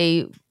 who was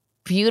a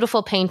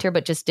beautiful painter,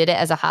 but just did it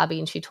as a hobby.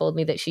 And she told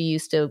me that she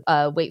used to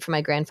wait for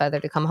my grandfather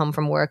to come home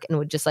from work and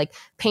would just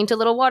paint a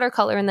little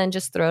watercolor and then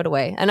just throw it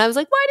away. And I was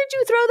like, why did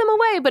you throw them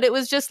away? But it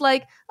was just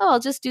I'll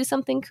just do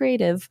something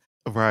creative.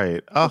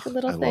 Right. A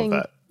little thing.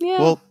 Love that. Yeah.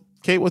 Well,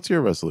 Kate, what's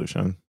your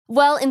resolution?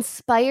 Well,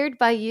 inspired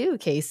by you,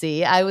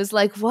 Casey, I was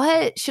like,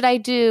 what should I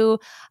do?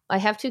 I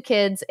have 2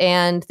 kids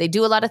and they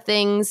do a lot of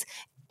things,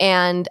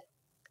 and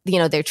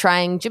they're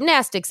trying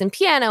gymnastics and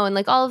piano and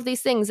all of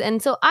these things.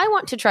 And so I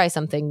want to try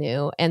something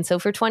new. And so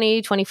for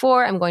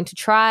 2024, I'm going to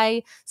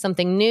try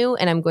something new,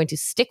 and I'm going to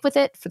stick with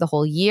it for the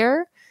whole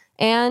year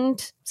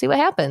and see what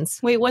happens.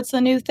 Wait, what's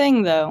the new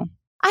thing though?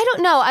 I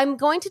don't know. I'm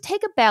going to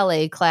take a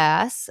ballet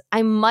class.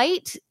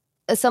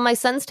 So my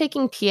son's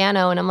taking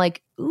piano, and I'm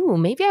like, ooh,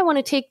 maybe I want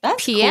to take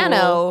piano.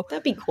 Cool.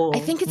 That'd be cool. I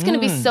think it's going to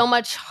be so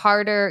much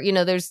harder.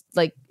 There's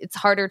it's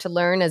harder to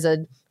learn as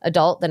an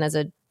adult than as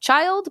a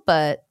child,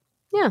 but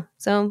yeah.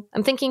 So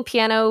I'm thinking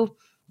piano,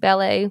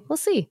 ballet. We'll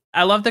see.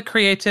 I love the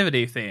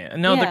creativity theme.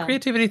 No, the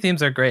creativity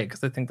themes are great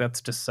because I think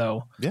that's just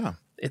so. Yeah.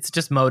 It's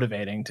just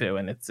motivating too,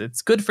 and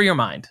it's good for your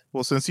mind.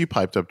 Well, since you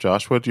piped up,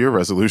 Josh, what are your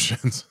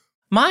resolutions?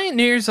 My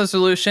New Year's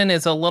resolution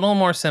is a little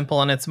more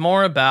simple, and it's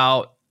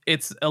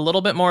a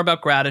little bit more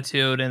about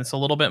gratitude, and it's a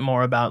little bit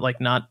more about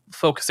not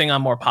focusing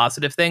on more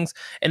positive things.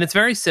 And it's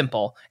very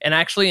simple. And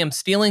actually, I'm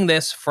stealing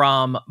this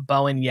from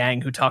Bowen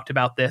Yang, who talked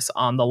about this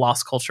on the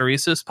Las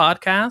Culturistas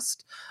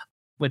podcast,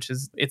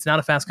 it's not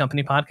a Fast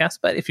Company podcast,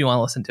 but if you want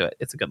to listen to it,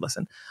 it's a good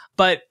listen.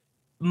 But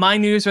my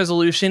New Year's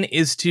resolution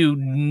is to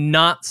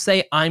not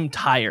say I'm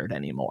tired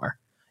anymore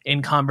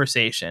in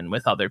conversation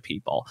with other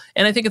people.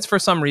 And I think it's for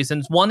some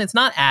reasons. One, it's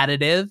not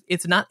additive.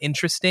 It's not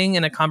interesting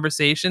in a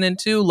conversation. And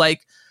two,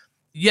 like,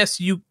 yes,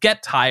 you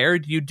get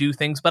tired, you do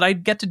things, but I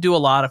get to do a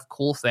lot of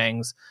cool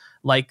things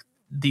like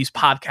these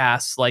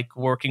podcasts, like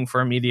working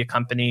for a media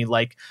company,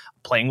 like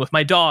playing with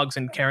my dogs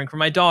and caring for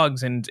my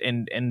dogs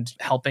and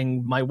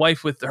helping my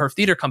wife with her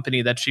theater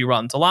company that she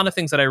runs. A lot of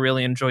things that I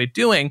really enjoy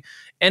doing.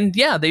 And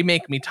yeah, they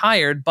make me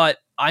tired, but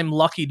I'm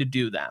lucky to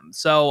do them.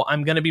 So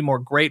I'm going to be more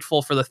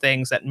grateful for the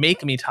things that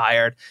make me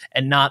tired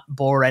and not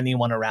bore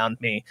anyone around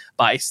me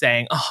by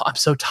saying, oh, I'm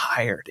so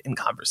tired in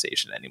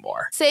conversation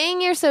anymore.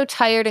 Saying you're so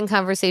tired in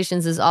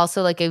conversations is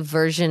also like a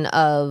version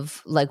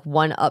of like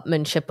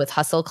one-upmanship with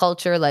hustle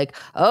culture. Like,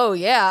 oh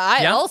yeah,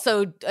 I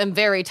also am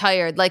very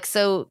tired. Like,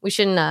 so we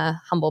shouldn't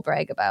humble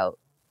brag about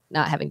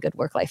not having good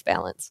work-life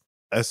balance.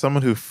 As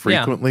someone who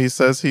frequently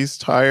says he's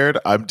tired,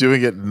 I'm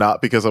doing it not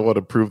because I want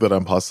to prove that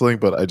I'm hustling,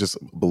 but I just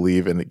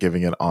believe in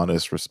giving an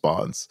honest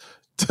response.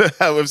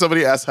 If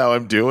somebody asks how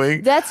I'm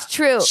doing, that's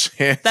true.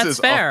 That's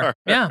fair.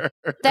 Yeah.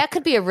 That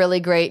could be a really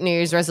great New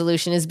Year's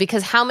resolution, is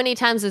because how many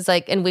times it's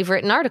like, and we've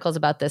written articles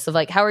about this of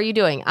like, how are you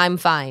doing? I'm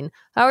fine.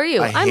 How are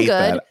you? I'm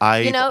good.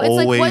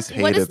 It's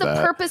like, what is the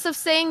purpose of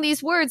saying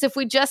these words if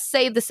we just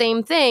say the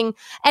same thing?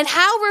 And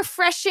how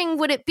refreshing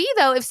would it be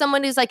though if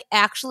someone is like,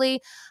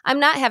 actually, I'm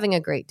not having a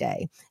great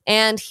day,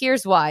 and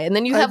here's why. And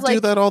then you have I do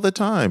that all the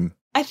time.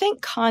 I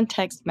think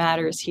context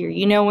matters here.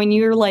 You know, when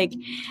you're like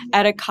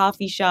at a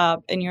coffee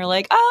shop and you're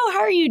like, oh,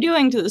 how are you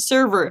doing to the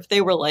server? If they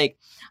were like,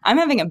 I'm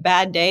having a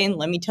bad day and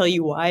let me tell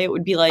you why, it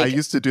would be like, I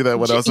used to do that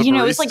when I was a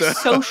barista. It's like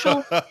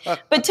social.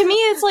 But to me,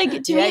 it's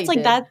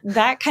like,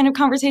 that kind of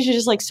conversation is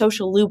just like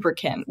social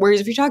lubricant. Whereas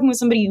if you're talking with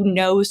somebody you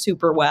know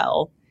super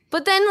well.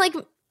 But then like,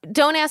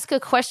 don't ask a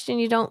question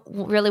you don't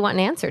really want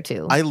an answer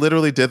to. I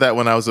literally did that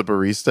when I was a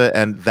barista,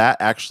 and that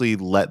actually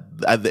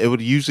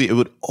it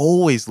would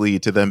always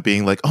lead to them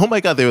being like, oh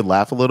my God, they would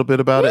laugh a little bit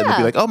about it and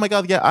be like, oh my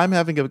God, yeah, I'm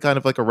having a kind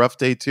of like a rough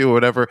day too, or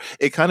whatever.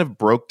 It kind of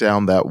broke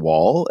down that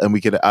wall, and we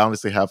could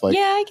honestly have like,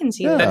 I can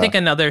see that. I think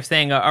another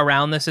thing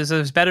around this is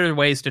there's better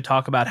ways to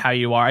talk about how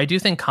you are. I do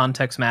think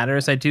context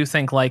matters. I do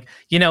think like,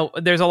 you know,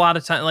 there's a lot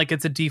of time, like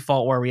it's a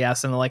default where we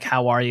ask them like,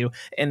 how are you?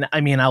 And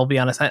I mean, I'll be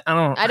honest, I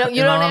don't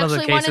you don't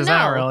actually want to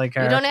know. Really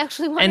care. You don't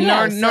actually want to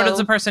know. Nor does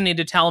the person need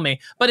to tell me.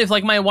 But if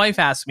like my wife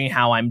asks me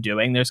how I'm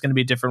doing, there's going to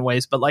be different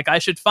ways. But like I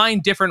should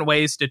find different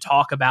ways to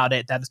talk about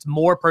it that is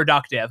more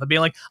productive. I'd be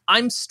like,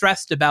 I'm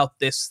stressed about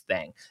this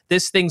thing.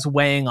 This thing's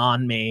weighing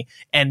on me,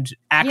 and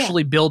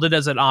actually build it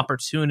as an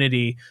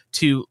opportunity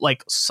to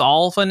like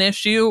solve an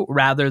issue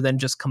rather than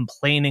just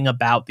complaining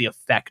about the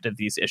effect of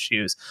these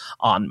issues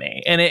on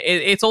me. And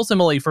it's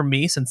ultimately for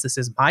me, since this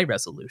is my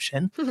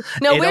resolution.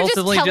 No, we're just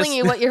telling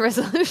you what your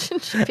resolution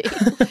should be.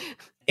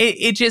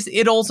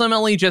 It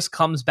ultimately just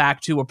comes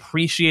back to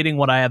appreciating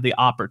what I have the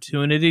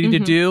opportunity to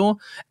do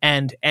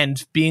and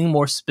being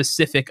more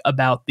specific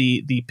about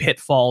the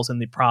pitfalls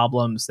and the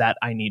problems that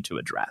I need to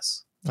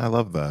address. I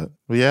love that.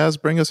 Well, Yas,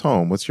 bring us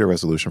home. What's your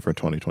resolution for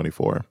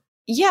 2024?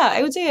 Yeah,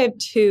 I would say I have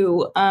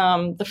two.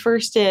 The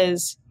first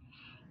is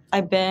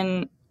I've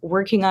been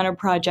working on a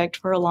project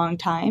for a long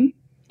time,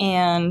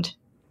 and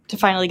to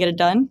finally get it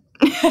done.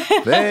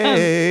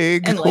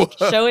 Vague. And like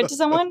show it to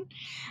someone.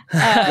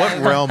 What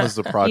realm is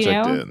the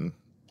project in?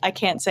 I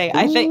can't say.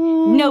 I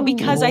think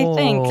because I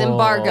think it's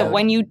embargo.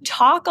 When you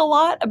talk a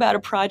lot about a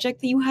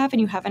project that you have and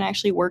you haven't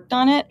actually worked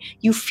on it,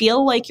 you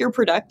feel like you're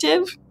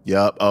productive.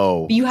 Yep.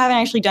 Oh, but you haven't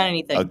actually done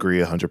anything. Agree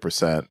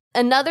 100%.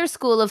 Another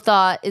school of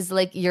thought is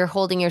like you're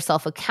holding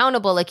yourself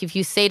accountable. Like if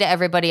you say to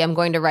everybody, I'm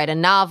going to write a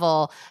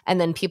novel, and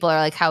then people are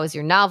like, how is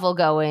your novel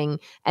going?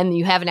 And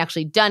you haven't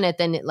actually done it,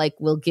 then it like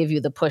will give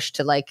you the push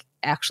to like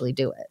actually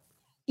do it.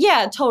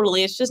 Yeah,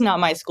 totally. It's just not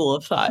my school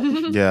of thought.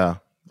 Yeah,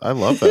 I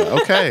love that.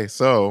 Okay,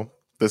 so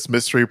this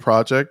mystery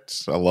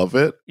project, I love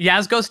it.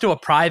 Yas goes to a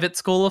private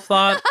school of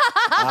thought.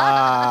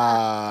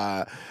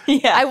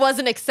 Yeah, I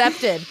wasn't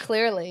accepted,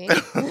 clearly.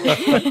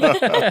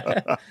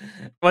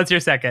 What's your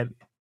second?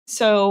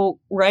 So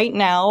right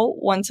now,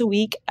 once a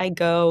week, I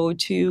go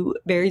to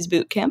Barry's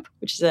Boot Camp,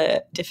 which is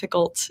a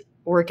difficult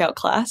workout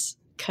class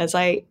because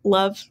I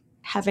love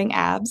having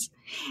abs.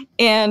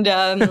 And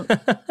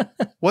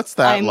what's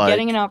that I'm like?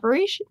 Getting an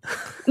operation.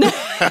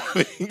 Must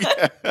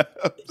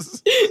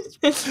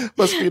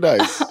be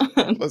nice.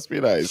 Must be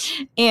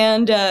nice.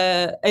 And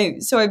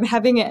so I'm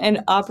having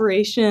an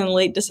operation in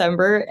late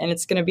December, and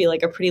it's going to be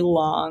like a pretty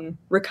long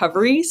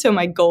recovery. So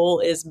my goal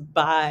is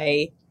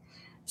by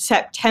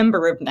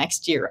September of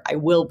next year, I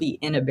will be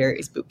in a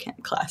Barry's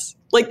Bootcamp class.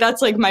 Like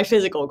that's like my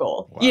physical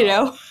goal, you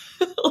know?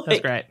 Like,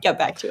 that's great. Get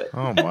back to it.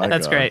 Oh my God.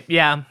 That's great.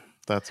 Yeah.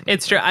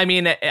 It's true. I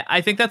mean,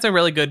 I think that's a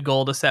really good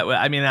goal to set.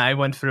 I mean, I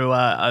went through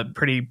a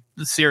pretty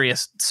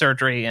serious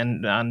surgery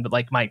and on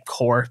like my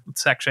core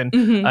section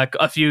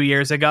a few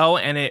years ago,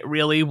 and it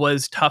really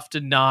was tough to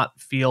not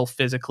feel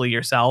physically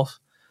yourself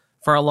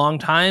for a long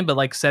time. But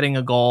like setting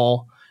a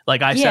goal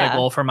Like I set a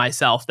goal for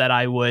myself that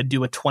I would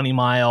do a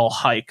 20-mile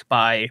hike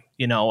by,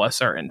 a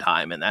certain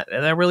time. And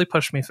that really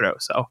pushed me through.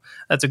 So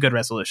that's a good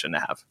resolution to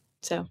have.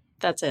 So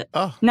that's it.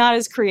 Oh. Not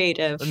as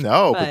creative.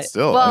 No, but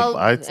still. Well,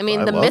 I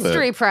mean, the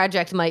mystery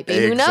project might be.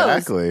 Who knows?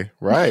 Exactly.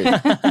 Right.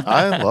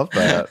 I love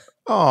that.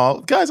 Oh,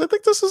 guys, I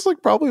think this is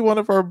like probably one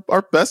of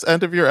our best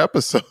end of year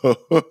episodes.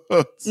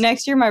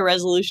 Next year, my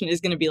resolution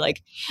is going to be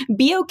like,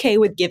 be okay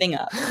with giving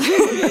up.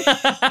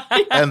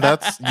 And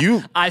that's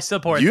you. I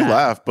support you that.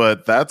 laugh,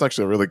 but that's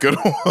actually a really good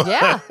one.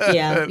 Yeah.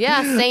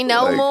 Say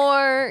no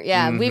more.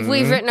 Yeah. We've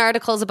written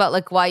articles about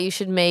like why you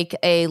should make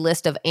a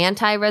list of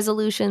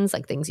anti-resolutions,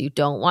 like things you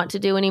don't want to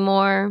do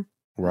anymore.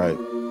 Right.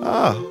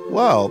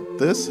 Well,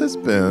 this has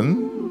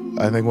been,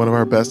 I think, one of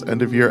our best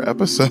end of year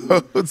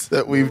episodes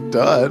that we've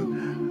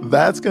done.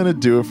 That's going to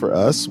do it for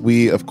us.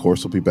 We, of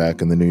course, will be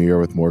back in the new year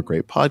with more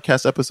great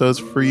podcast episodes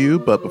for you.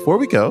 But before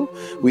we go,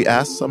 we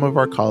asked some of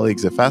our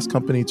colleagues at Fast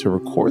Company to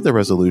record their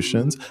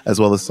resolutions, as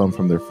well as some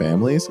from their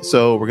families.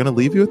 So we're going to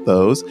leave you with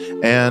those.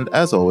 And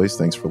as always,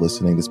 thanks for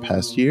listening this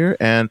past year.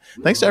 And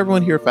thanks to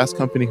everyone here at Fast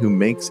Company who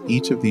makes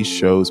each of these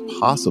shows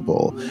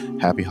possible.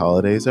 Happy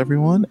holidays,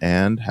 everyone,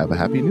 and have a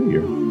happy new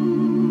year.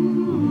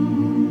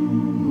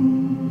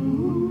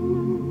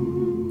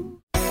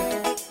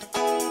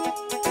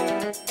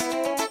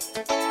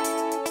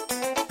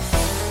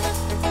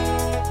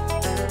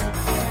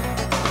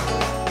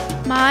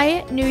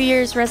 My New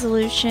Year's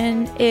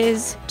resolution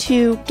is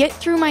to get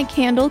through my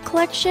candle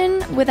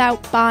collection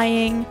without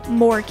buying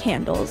more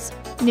candles.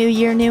 New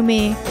year, new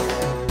me.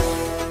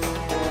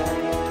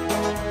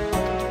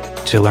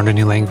 To learn a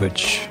new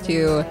language.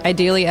 To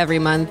ideally every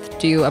month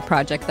do a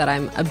project that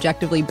I'm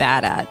objectively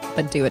bad at,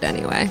 but do it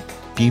anyway.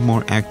 Be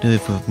more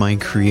active with my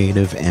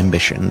creative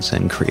ambitions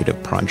and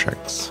creative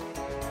projects.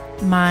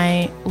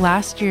 My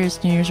last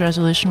year's New Year's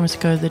resolution was to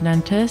go to the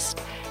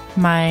dentist.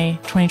 My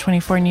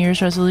 2024 New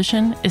Year's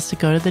resolution is to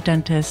go to the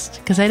dentist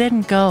because I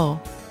didn't go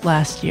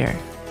last year.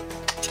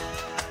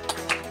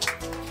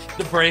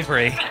 The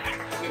bravery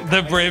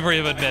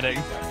of admitting.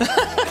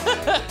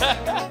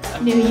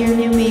 New year,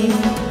 new me.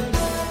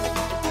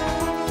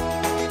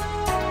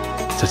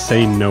 To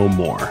say no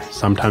more.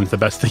 Sometimes the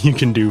best thing you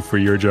can do for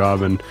your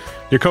job and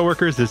your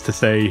coworkers is to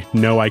say,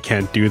 no, I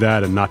can't do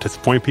that, and not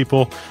disappoint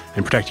people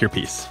and protect your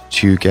peace.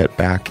 To get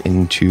back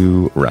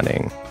into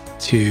running.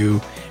 To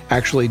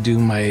actually do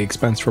my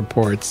expense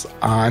reports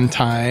on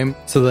time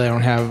so that I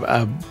don't have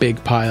a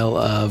big pile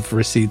of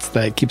receipts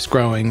that keeps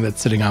growing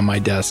that's sitting on my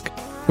desk,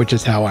 which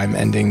is how I'm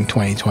ending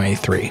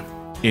 2023.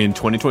 In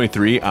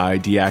 2023, I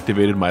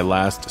deactivated my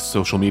last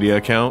social media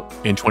account.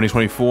 In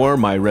 2024,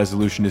 my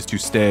resolution is to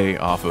stay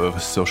off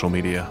of social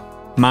media.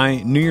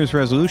 My New Year's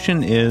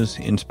resolution is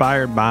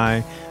inspired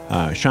by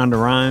Shonda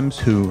Rhimes,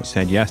 who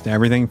said yes to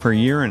everything for a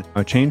year and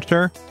I changed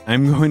her.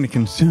 I'm going to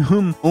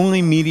consume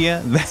only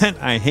media that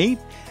I hate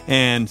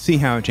and see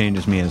how it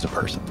changes me as a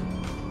person.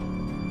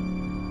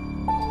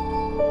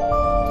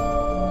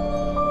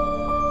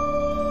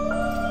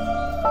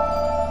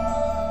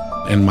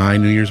 And my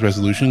New Year's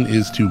resolution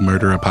is to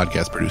murder a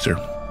podcast producer.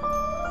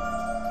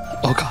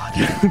 Oh, God.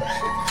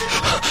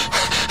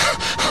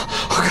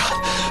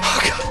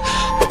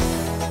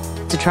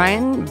 To try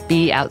and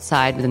be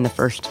outside within the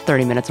first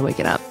 30 minutes of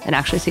waking up and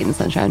actually see it in the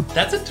sunshine.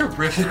 That's a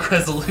terrific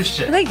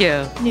resolution. Thank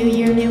you. New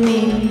year, new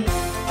me.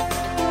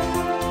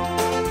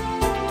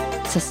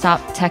 To stop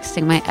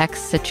texting my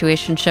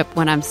ex-situationship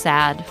when I'm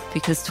sad,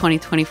 because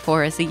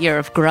 2024 is a year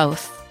of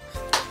growth.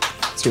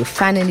 To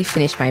finally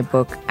finish my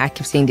book. I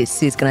keep saying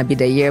this is going to be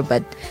the year,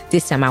 but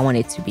this time I want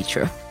it to be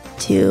true.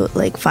 To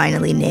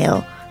finally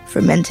nail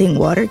fermenting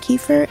water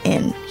kefir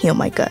and heal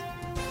my gut.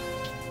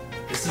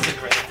 This is a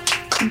great.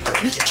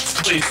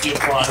 Please do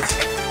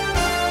applause.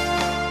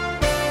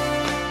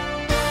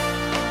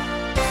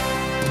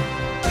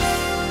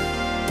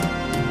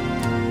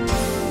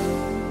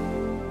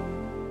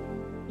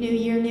 New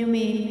year, new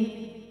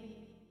me.